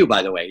just like you,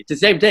 by the way. It's the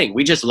same thing.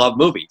 We just love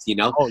movies,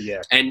 Oh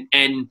yeah. And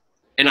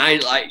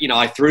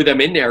I threw them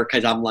in there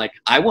because I'm like,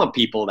 I want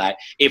people that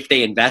if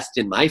they invest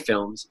in my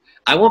films,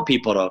 I want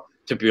people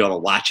to be able to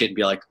watch it and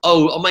be like,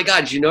 oh my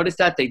God, did you notice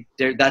that?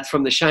 That's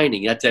from The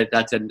Shining. That's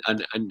an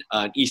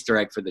Easter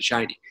egg for The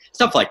Shining.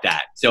 Stuff like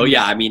that. So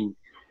yeah, I mean,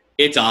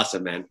 it's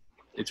awesome, man.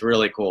 It's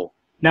really cool.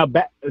 Now,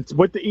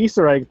 with the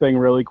Easter egg thing,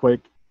 really quick,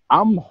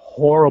 I'm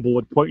horrible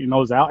with pointing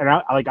those out, and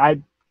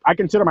I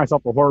consider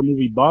myself a horror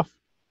movie buff.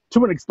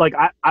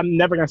 I'm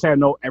never gonna say I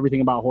know everything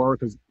about horror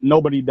because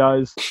nobody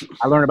does.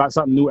 I learn about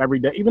something new every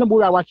day. Even a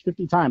movie I watch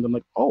 50 times, I'm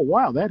like, oh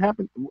wow, that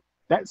happened.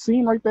 That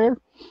scene right there.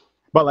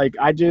 But like,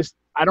 I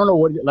don't know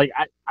what. Like,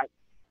 I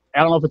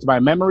don't know if it's by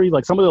memory.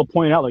 Like somebody will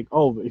point out, like,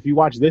 oh, if you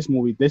watch this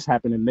movie, this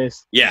happened in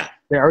this. Yeah.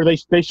 Or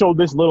they showed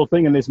this little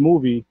thing in this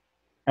movie.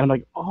 And I'm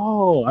like,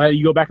 oh,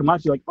 you go back and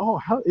watch, you're like, oh,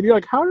 how did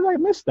I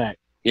miss that?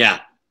 Yeah.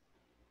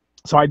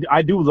 So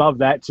I do love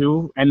that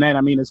too. And then,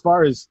 I mean, as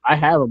far as I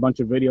have a bunch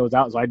of videos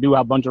out, so I do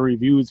have a bunch of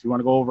reviews. If you want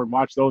to go over and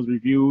watch those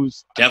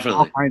reviews, definitely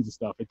all kinds of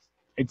stuff.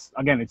 It's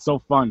so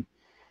fun.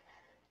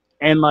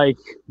 And like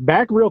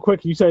back real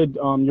quick, you said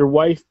your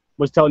wife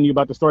was telling you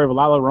about the story of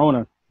La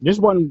Llorona. Just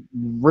one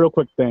real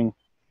quick thing,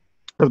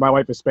 because my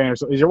wife is Spanish.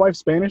 So is your wife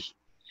Spanish?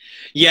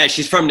 Yeah,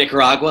 she's from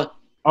Nicaragua.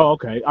 Oh,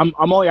 okay. I'm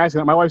only asking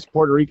that. My wife's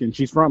Puerto Rican.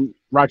 She's from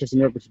Rochester,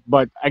 New York,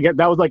 but I get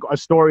that was like a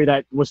story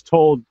that was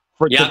told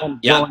for them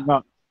growing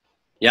up.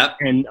 Yeah.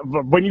 And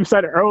when you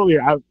said it earlier,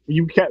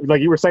 you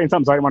were saying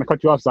something, so I didn't want to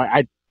cut you off. So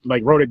I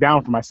wrote it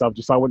down for myself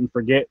just so I wouldn't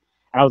forget.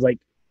 And I was like,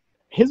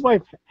 his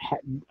wife,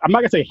 I'm not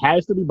gonna say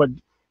has to be, but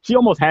she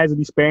almost has to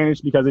be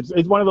Spanish because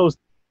it's one of those.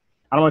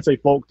 I don't want to say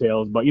folk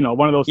tales, but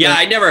one of those. Yeah,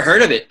 things. I never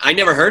heard of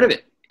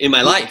it in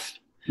my life.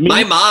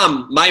 My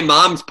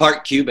mom's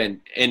part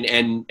Cuban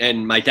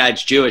and my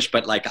dad's Jewish,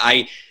 but like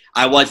I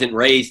wasn't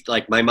raised,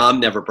 like my mom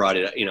never brought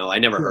it, I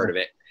never heard of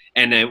it.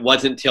 And it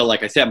wasn't until,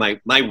 like I said,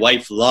 my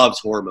wife loves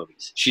horror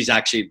movies. She's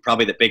actually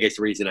probably the biggest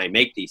reason I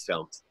make these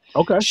films.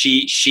 Okay.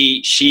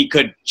 She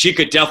could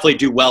definitely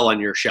do well on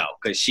your show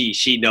because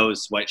she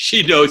knows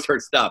her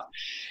stuff.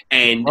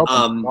 And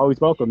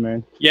always welcome,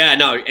 man. Yeah,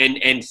 no,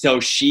 and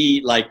so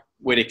she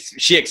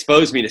she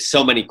exposed me to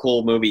so many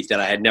cool movies that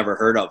I had never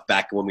heard of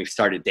back when we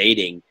started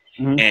dating.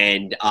 Mm-hmm.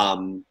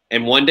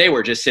 And one day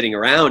we're just sitting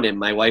around and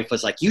my wife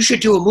was like, you should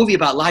do a movie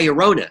about La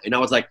Llorona. And I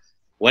was like,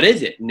 what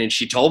is it? And then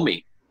she told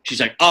me. She's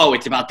like, oh,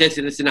 it's about this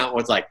and this and that. I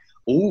was like,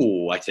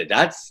 ooh, I said,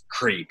 that's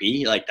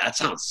creepy. Like, that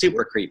sounds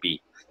super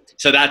creepy.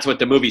 So that's what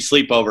the movie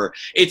Sleepover,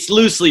 it's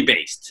loosely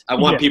based. I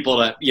want people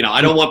to,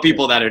 I don't want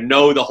people that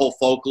know the whole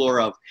folklore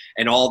of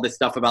and all this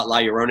stuff about La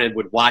Llorona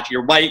would watch.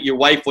 Your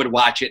wife would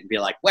watch it and be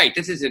like, wait,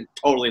 this isn't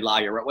totally La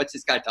Llorona. What's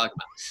this guy talking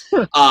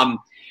about?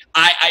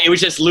 It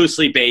was just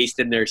loosely based,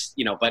 and there's,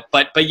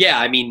 but yeah,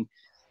 I mean,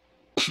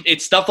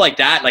 it's stuff like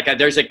that. Like,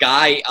 there's a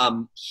guy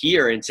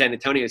here in San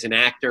Antonio, is an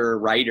actor,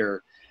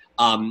 writer.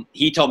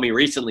 He told me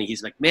recently,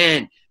 he's like,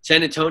 man,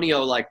 San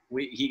Antonio, like,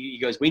 he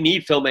goes, we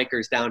need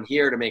filmmakers down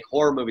here to make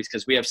horror movies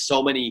because we have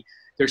so many.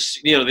 There's,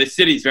 this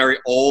city's very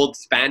old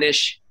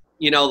Spanish,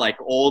 like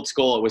old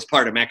school. It was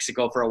part of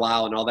Mexico for a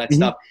while and all that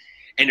stuff.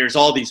 And there's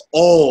all these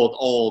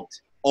old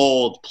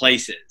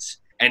places,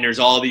 and there's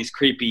all these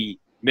creepy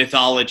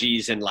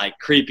mythologies and like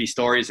creepy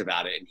stories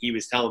about it. And he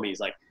was telling me, he's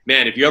like,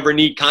 man, if you ever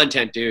need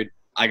content, dude,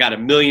 I got a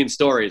million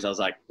stories. I was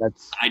like,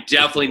 I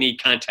definitely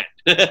need content.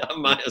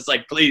 I was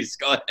like, please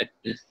go ahead.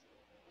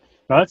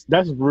 No,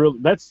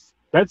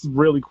 that's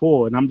really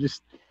cool. And I'm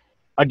just,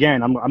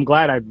 again, I'm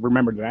glad I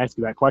remembered to ask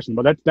you that question.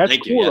 But that's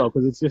cool though,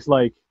 because it's just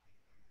like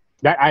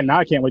that. Now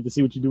I can't wait to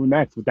see what you do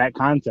next with that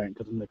content,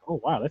 because I'm like, oh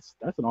wow, that's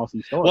an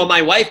awesome story. Well,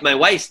 my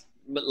wife's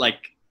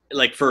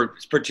like for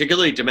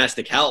particularly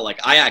domestic hell, like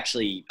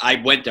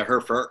I went to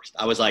her first.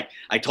 I was like,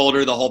 I told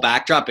her the whole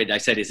backdrop, and I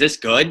said, is this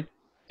good?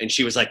 And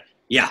she was like,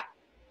 yeah.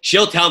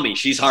 She'll tell me,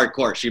 she's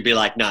hardcore. She'd be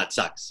like, nah, it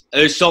sucks.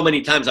 There's so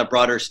many times I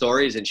brought her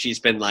stories and she's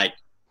been like,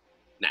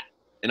 nah.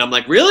 And I'm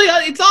like, really?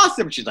 It's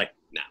awesome. She's like,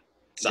 nah,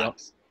 it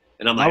sucks. Yep.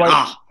 And I'm like,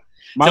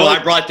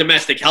 I brought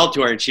domestic hell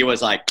to her, and she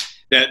was like,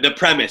 the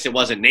premise, it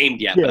wasn't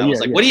named yet, but I was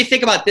like, what do you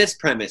think about this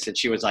premise? And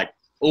she was like,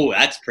 oh,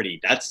 that's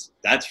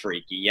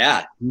freaky.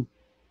 Yeah.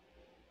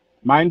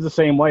 Mine's the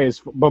same way,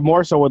 but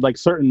more so with like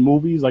certain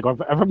movies. Like if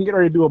I'm getting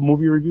ready to do a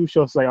movie review,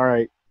 she'll say, all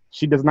right,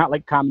 she does not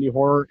like comedy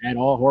horror at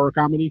all, horror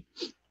comedy.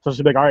 So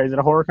she'll be like, all right, is it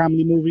a horror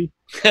comedy movie?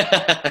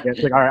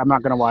 It's like, all right, I'm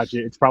not going to watch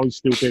it. It's probably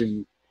stupid.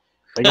 And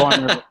they go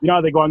on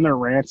their, they go on their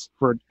rants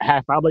for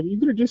half hour. Like, you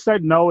could have just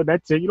said no, and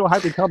that's it. You don't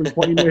have to tell them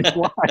 20 minutes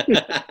why.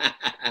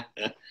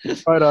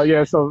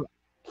 But so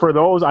for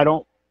those, I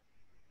don't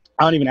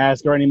even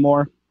ask her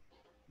anymore.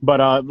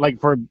 But like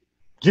for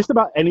just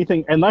about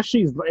anything, unless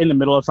she's in the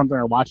middle of something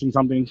or watching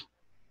something,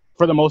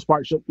 for the most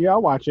part,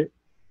 I'll watch it.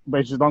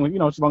 But as long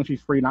as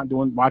she's free, not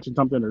watching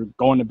something or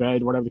going to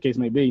bed, whatever the case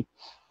may be.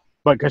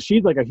 But because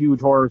she's like a huge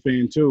horror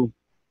fan too,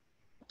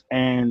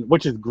 and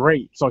which is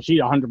great. So she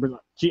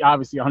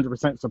obviously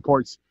 100%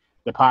 supports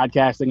the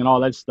podcasting and all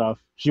that stuff.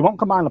 She won't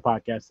come on the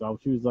podcast though.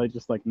 She was like,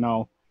 just like,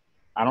 no,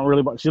 I don't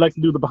really. She likes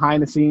to do the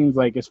behind the scenes,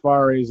 like as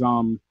far as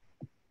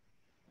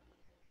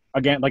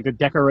again, like the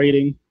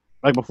decorating.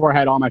 Like before I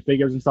had all my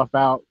figures and stuff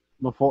out,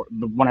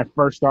 when I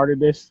first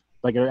started this,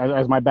 like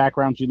as my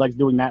background, she likes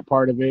doing that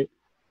part of it.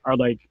 Or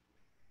like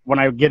when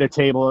I get a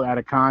table at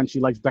a con,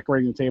 she likes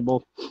decorating the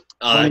table.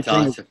 Oh, that's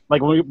awesome.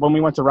 Like when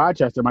we went to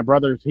Rochester, my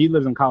brother, he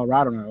lives in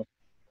Colorado now.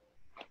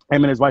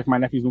 Him and his wife, my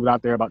nephews, moved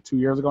out there about 2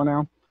 years ago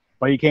now.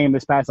 But he came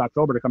this past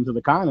October to come to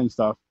the con and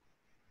stuff.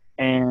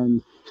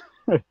 And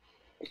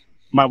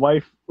my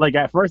wife, like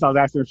at first I was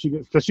asking her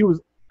because she was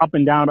up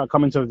and down about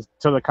coming to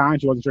the con.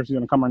 She wasn't sure if she was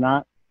going to come or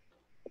not.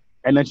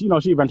 And then she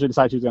eventually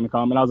decided she was going to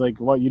come. And I was like,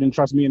 well, you didn't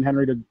trust me and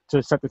Henry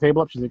to set the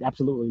table up? She's like,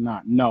 absolutely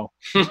not. No,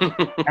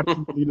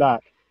 absolutely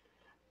not.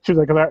 She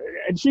was like,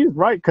 and she's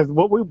right, because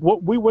what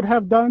we would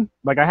have done,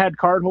 like I had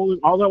card holders.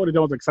 All I would have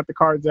done was like set the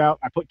cards out.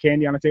 I put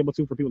candy on the table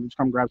too for people to just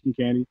come grab some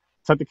candy.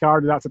 Set the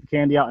cards out, set the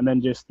candy out, and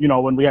then just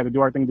when we had to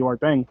do our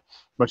thing.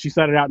 But she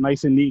set it out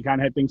nice and neat,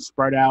 kind of had things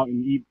spread out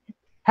and eat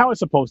how it's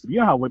supposed to be. You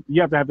know how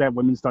you have to have that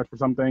women's touch for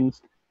some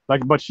things.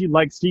 Like, but she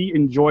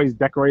enjoys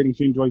decorating.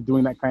 She enjoys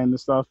doing that kind of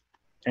stuff.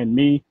 And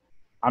me,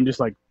 I'm just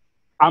like,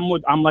 I'm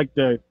like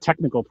the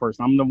technical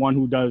person. I'm the one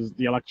who does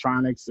the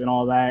electronics and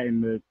all that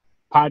and the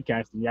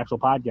podcasting, the actual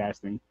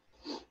podcasting.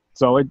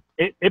 So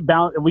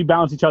we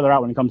balance each other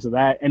out when it comes to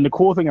that. And the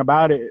cool thing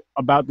about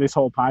this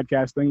whole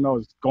podcast thing though,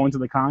 is going to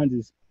the cons,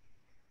 is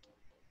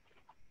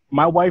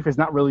my wife is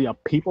not really a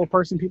people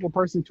person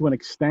to an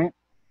extent,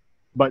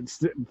 but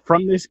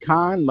from this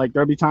con, like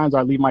there'll be times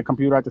I leave my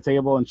computer at the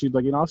table and she's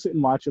like, I'll sit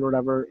and watch it or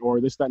whatever,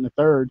 or this, that, and the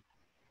third.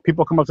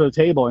 People come up to the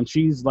table and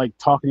she's like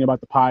talking about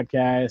the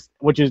podcast,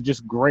 which is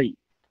just great.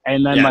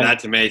 And then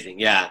that's amazing.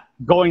 Yeah.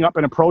 Going up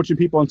and approaching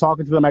people and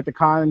talking to them at the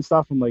con and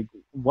stuff. I'm like,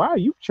 wow,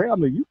 you've changed.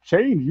 I'm like, you've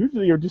changed.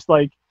 Usually you're just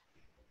like,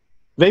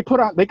 they could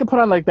put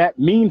on like that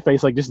mean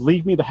face, like just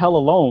leave me the hell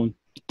alone.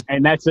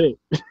 And that's it.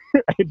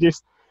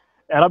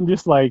 And I'm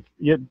just like,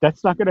 yeah,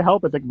 that's not going to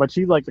help it. But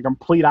she's like the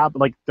complete opposite,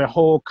 like the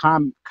whole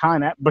con,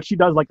 but she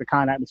does like the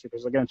con atmosphere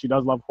because again, she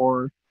does love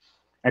horror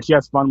and she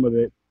has fun with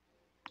it.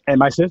 And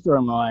my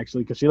sister-in-law,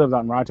 actually, because she lives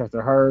out in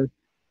Rochester, her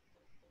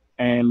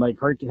and like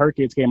her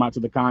kids came out to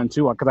the con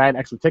too, because I had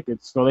extra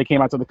tickets. So they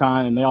came out to the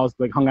con and they all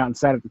like hung out and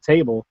sat at the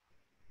table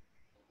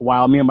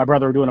while me and my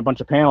brother were doing a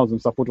bunch of panels and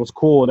stuff, which was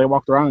cool. They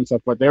walked around and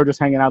stuff, but they were just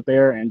hanging out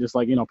there and just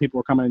like, people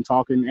were coming and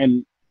talking.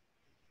 And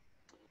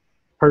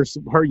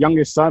her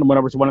youngest son went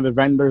over to one of the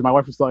vendors. My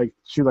wife was like,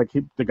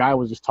 the guy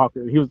was just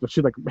talking. He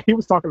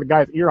was talking the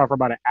guy's ear off for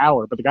about an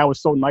hour, but the guy was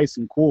so nice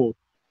and cool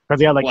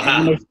because he had like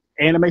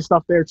anime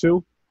stuff there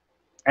too.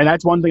 And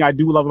that's one thing I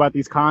do love about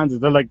these cons is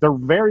they're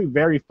very,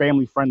 very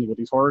family friendly with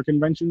these horror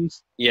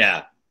conventions.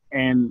 Yeah.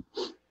 And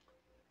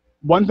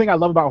one thing I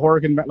love about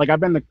horror conventions, I've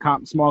been to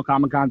small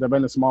Comic Cons, I've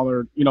been to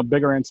smaller,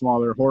 bigger and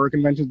smaller horror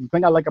conventions. The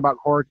thing I like about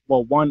horror,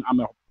 well, one, I'm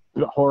a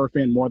horror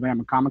fan more than I'm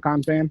a comic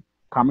fan,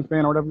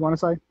 or whatever you want to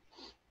say.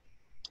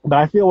 But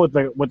I feel with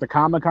the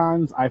Comic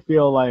Cons, I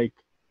feel like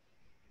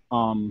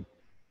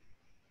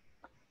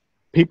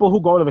people who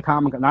go to the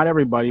Comic Con, not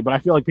everybody, but I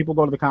feel like people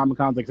go to the Comic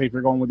Cons, like say if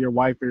you're going with your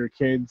wife or your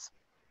kids,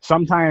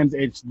 sometimes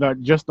it's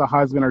just the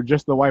husband or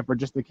just the wife or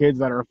just the kids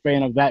that are a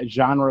fan of that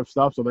genre of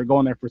stuff, so they're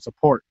going there for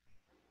support.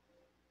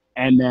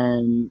 And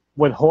then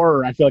with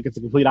horror, I feel like it's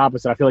the complete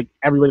opposite. I feel like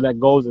everybody that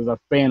goes is a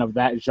fan of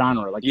that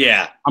genre. Like,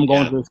 yeah, I'm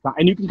going to this con,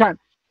 and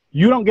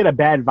you don't get a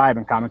bad vibe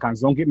in Comic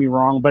Cons. Don't get me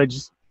wrong, but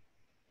it's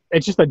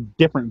just a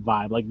different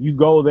vibe. Like you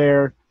go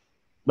there,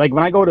 like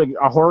when I go to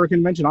a horror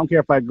convention, I don't care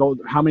if I go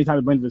how many times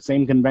I've been to the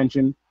same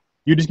convention.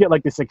 You just get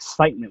like this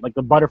excitement, like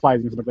the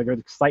butterflies and stuff, like there's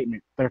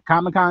excitement. The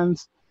Comic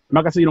Cons, I'm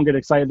not gonna say you don't get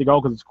excited to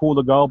go because it's cool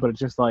to go, but it's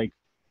just like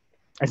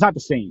it's not the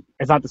same.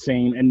 It's not the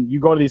same. And you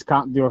go to these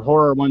the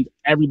horror ones,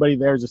 everybody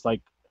there is just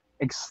like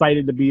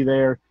excited to be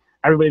there.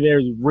 Everybody there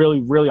is really,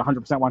 really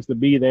 100% wants to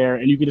be there,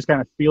 and you can just kind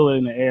of feel it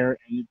in the air.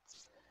 And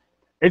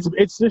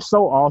it's just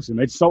so awesome.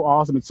 It's so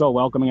awesome. It's so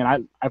welcoming,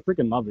 and I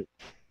freaking love it.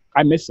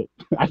 I miss it.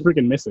 I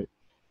freaking miss it.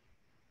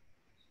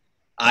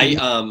 I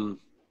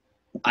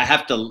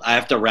have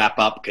to wrap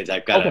up because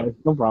I've got to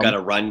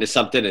run to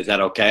something. Is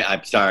that okay?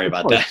 I'm sorry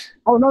about that.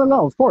 Oh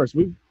no, of course.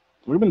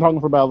 We've been talking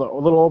for about a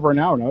little over an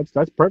hour now.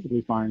 That's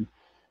perfectly fine.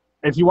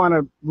 If you want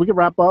to, we can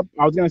wrap up.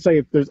 I was gonna say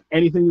if there's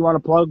anything you want to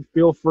plug,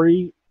 feel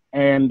free.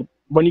 And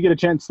when you get a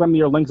chance, send me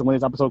your links. And when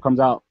this episode comes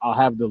out, I'll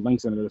have the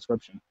links in the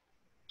description.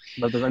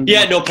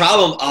 Yeah, no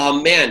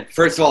problem. Man,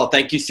 first of all,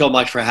 thank you so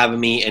much for having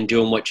me and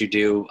doing what you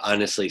do.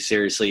 Honestly,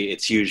 seriously,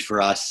 it's huge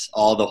for us.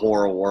 All the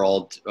horror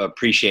world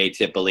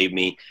appreciates it, believe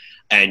me.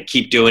 And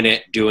keep doing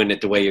it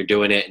the way you're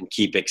doing it, and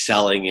keep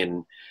excelling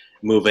and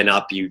moving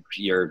up.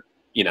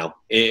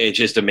 It's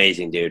just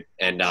amazing, dude.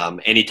 And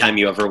anytime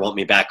you ever want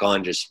me back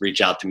on, just reach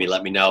out to me.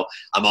 Let me know.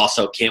 I'm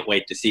also can't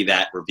wait to see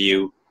that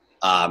review.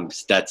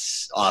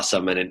 That's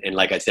awesome. And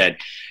like I said,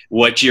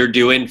 what you're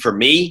doing for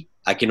me,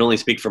 I can only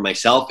speak for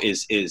myself,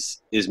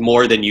 is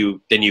more than you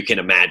can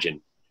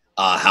imagine.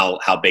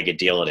 How big a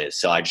deal it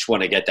is. So I just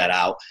want to get that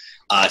out.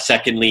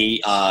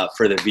 Secondly,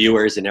 for the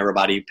viewers and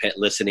everybody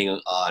listening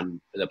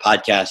on the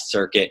podcast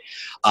circuit,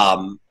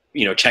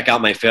 check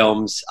out my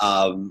films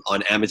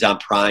on Amazon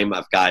Prime.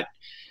 I've got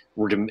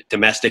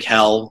Domestic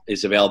Hell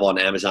is available on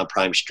Amazon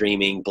Prime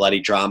streaming.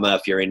 Bloody Drama,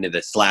 if you're into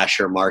the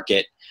slasher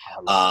market,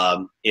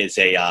 is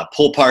a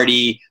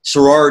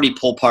sorority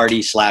pool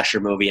party slasher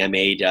movie I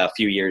made a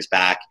few years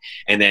back.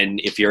 And then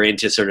if you're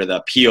into sort of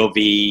the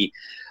POV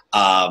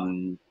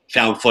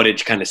found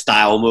footage kind of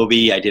style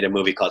movie, I did a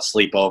movie called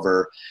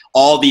Sleepover.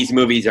 All these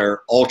movies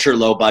are ultra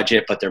low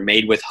budget, but they're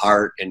made with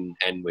heart and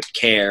with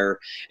care.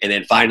 And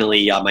then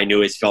finally, my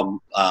newest film,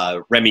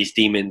 Remy's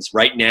Demons,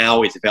 right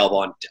now is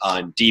available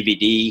on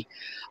DVD,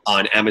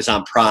 on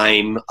Amazon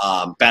Prime,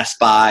 Best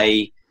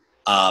Buy,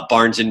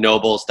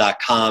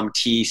 barnesandnobles.com,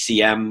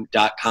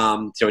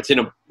 tcm.com. So it's in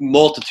a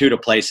multitude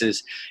of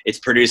places. It's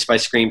produced by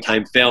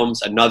Screamtime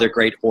Films, another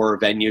great horror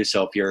venue.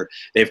 So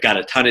they've got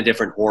a ton of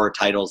different horror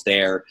titles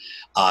there.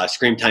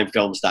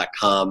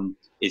 Screamtimefilms.com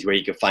is where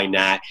you can find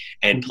that.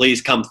 And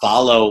please come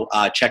follow,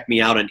 check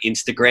me out on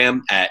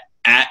Instagram at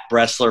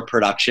Bressler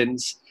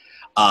Productions.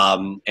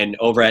 And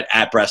over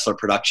at Bressler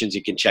Productions,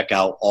 you can check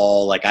out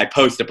I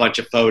post a bunch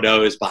of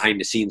photos, behind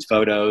the scenes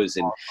photos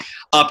and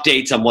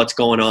updates on what's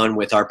going on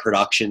with our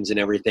productions and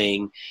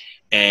everything.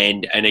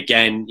 And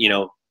again,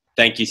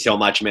 thank you so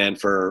much, man,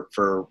 for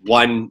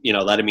one,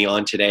 letting me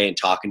on today and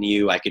talking to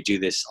you. I could do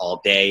this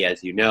all day,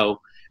 as you know,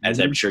 as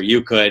I'm sure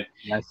you could.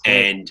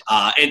 And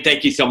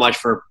thank you so much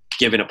for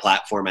giving a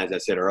platform, as I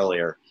said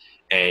earlier.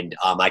 And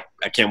I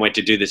can't wait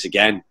to do this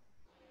again.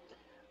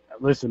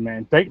 Listen,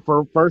 man, thank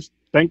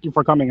you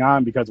for coming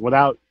on, because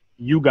without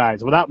you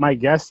guys, without my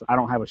guests, I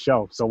don't have a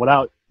show. So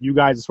without you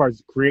guys, as far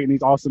as creating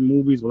these awesome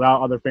movies,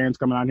 without other fans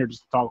coming on here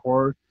just to talk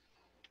horror.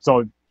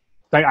 So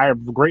I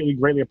greatly,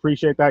 greatly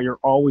appreciate that. You're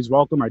always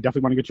welcome. I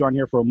definitely want to get you on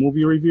here for a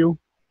movie review.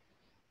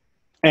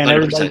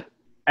 And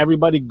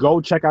everybody go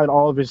check out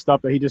all of his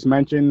stuff that he just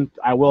mentioned.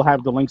 I will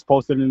have the links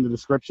posted in the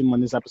description when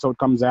this episode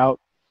comes out.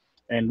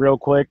 And real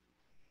quick,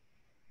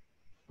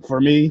 for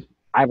me,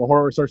 I have a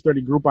Horror Research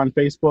 30 group on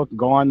Facebook.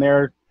 Go on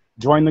there,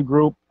 join the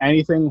group.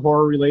 Anything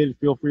horror related,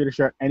 feel free to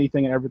share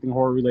anything and everything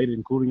horror related,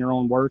 including your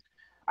own work.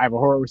 I have a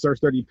Horror Research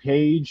 30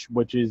 page,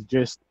 which is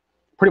just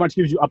pretty much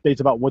gives you updates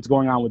about what's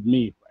going on with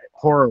me,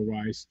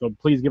 horror-wise. So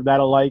please give that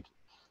a like.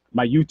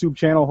 My YouTube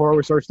channel, Horror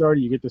Research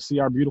 30, you get to see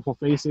our beautiful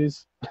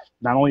faces.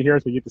 Not only here,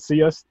 but you get to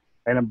see us,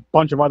 and a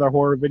bunch of other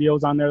horror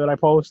videos on there that I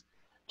post.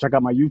 Check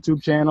out my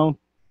YouTube channel.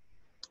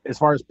 as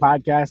far as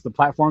podcasts, the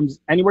platforms,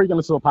 anywhere you can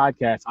listen to a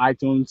podcast,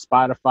 iTunes,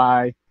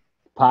 Spotify,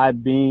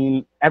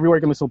 Podbean, everywhere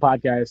you can listen to a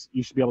podcast,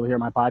 you should be able to hear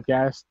my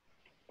podcast.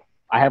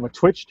 I have a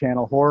Twitch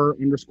channel,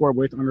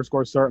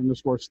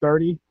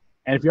 horror_with_sir_30.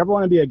 And if you ever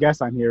want to be a guest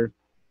on here,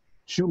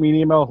 shoot me an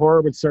email,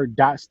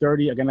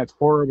 horrorwithsir.sturdy. Again, that's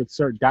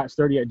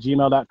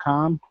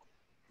horrorwithsir.sturdy@gmail.com.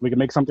 We can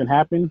make something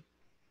happen.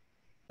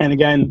 And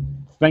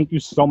again, thank you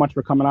so much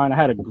for coming on. I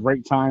had a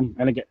great time.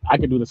 And again, I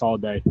could do this all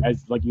day,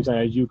 as like you said,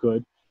 as you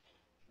could.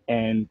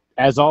 And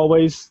as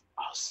always,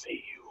 I'll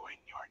see you.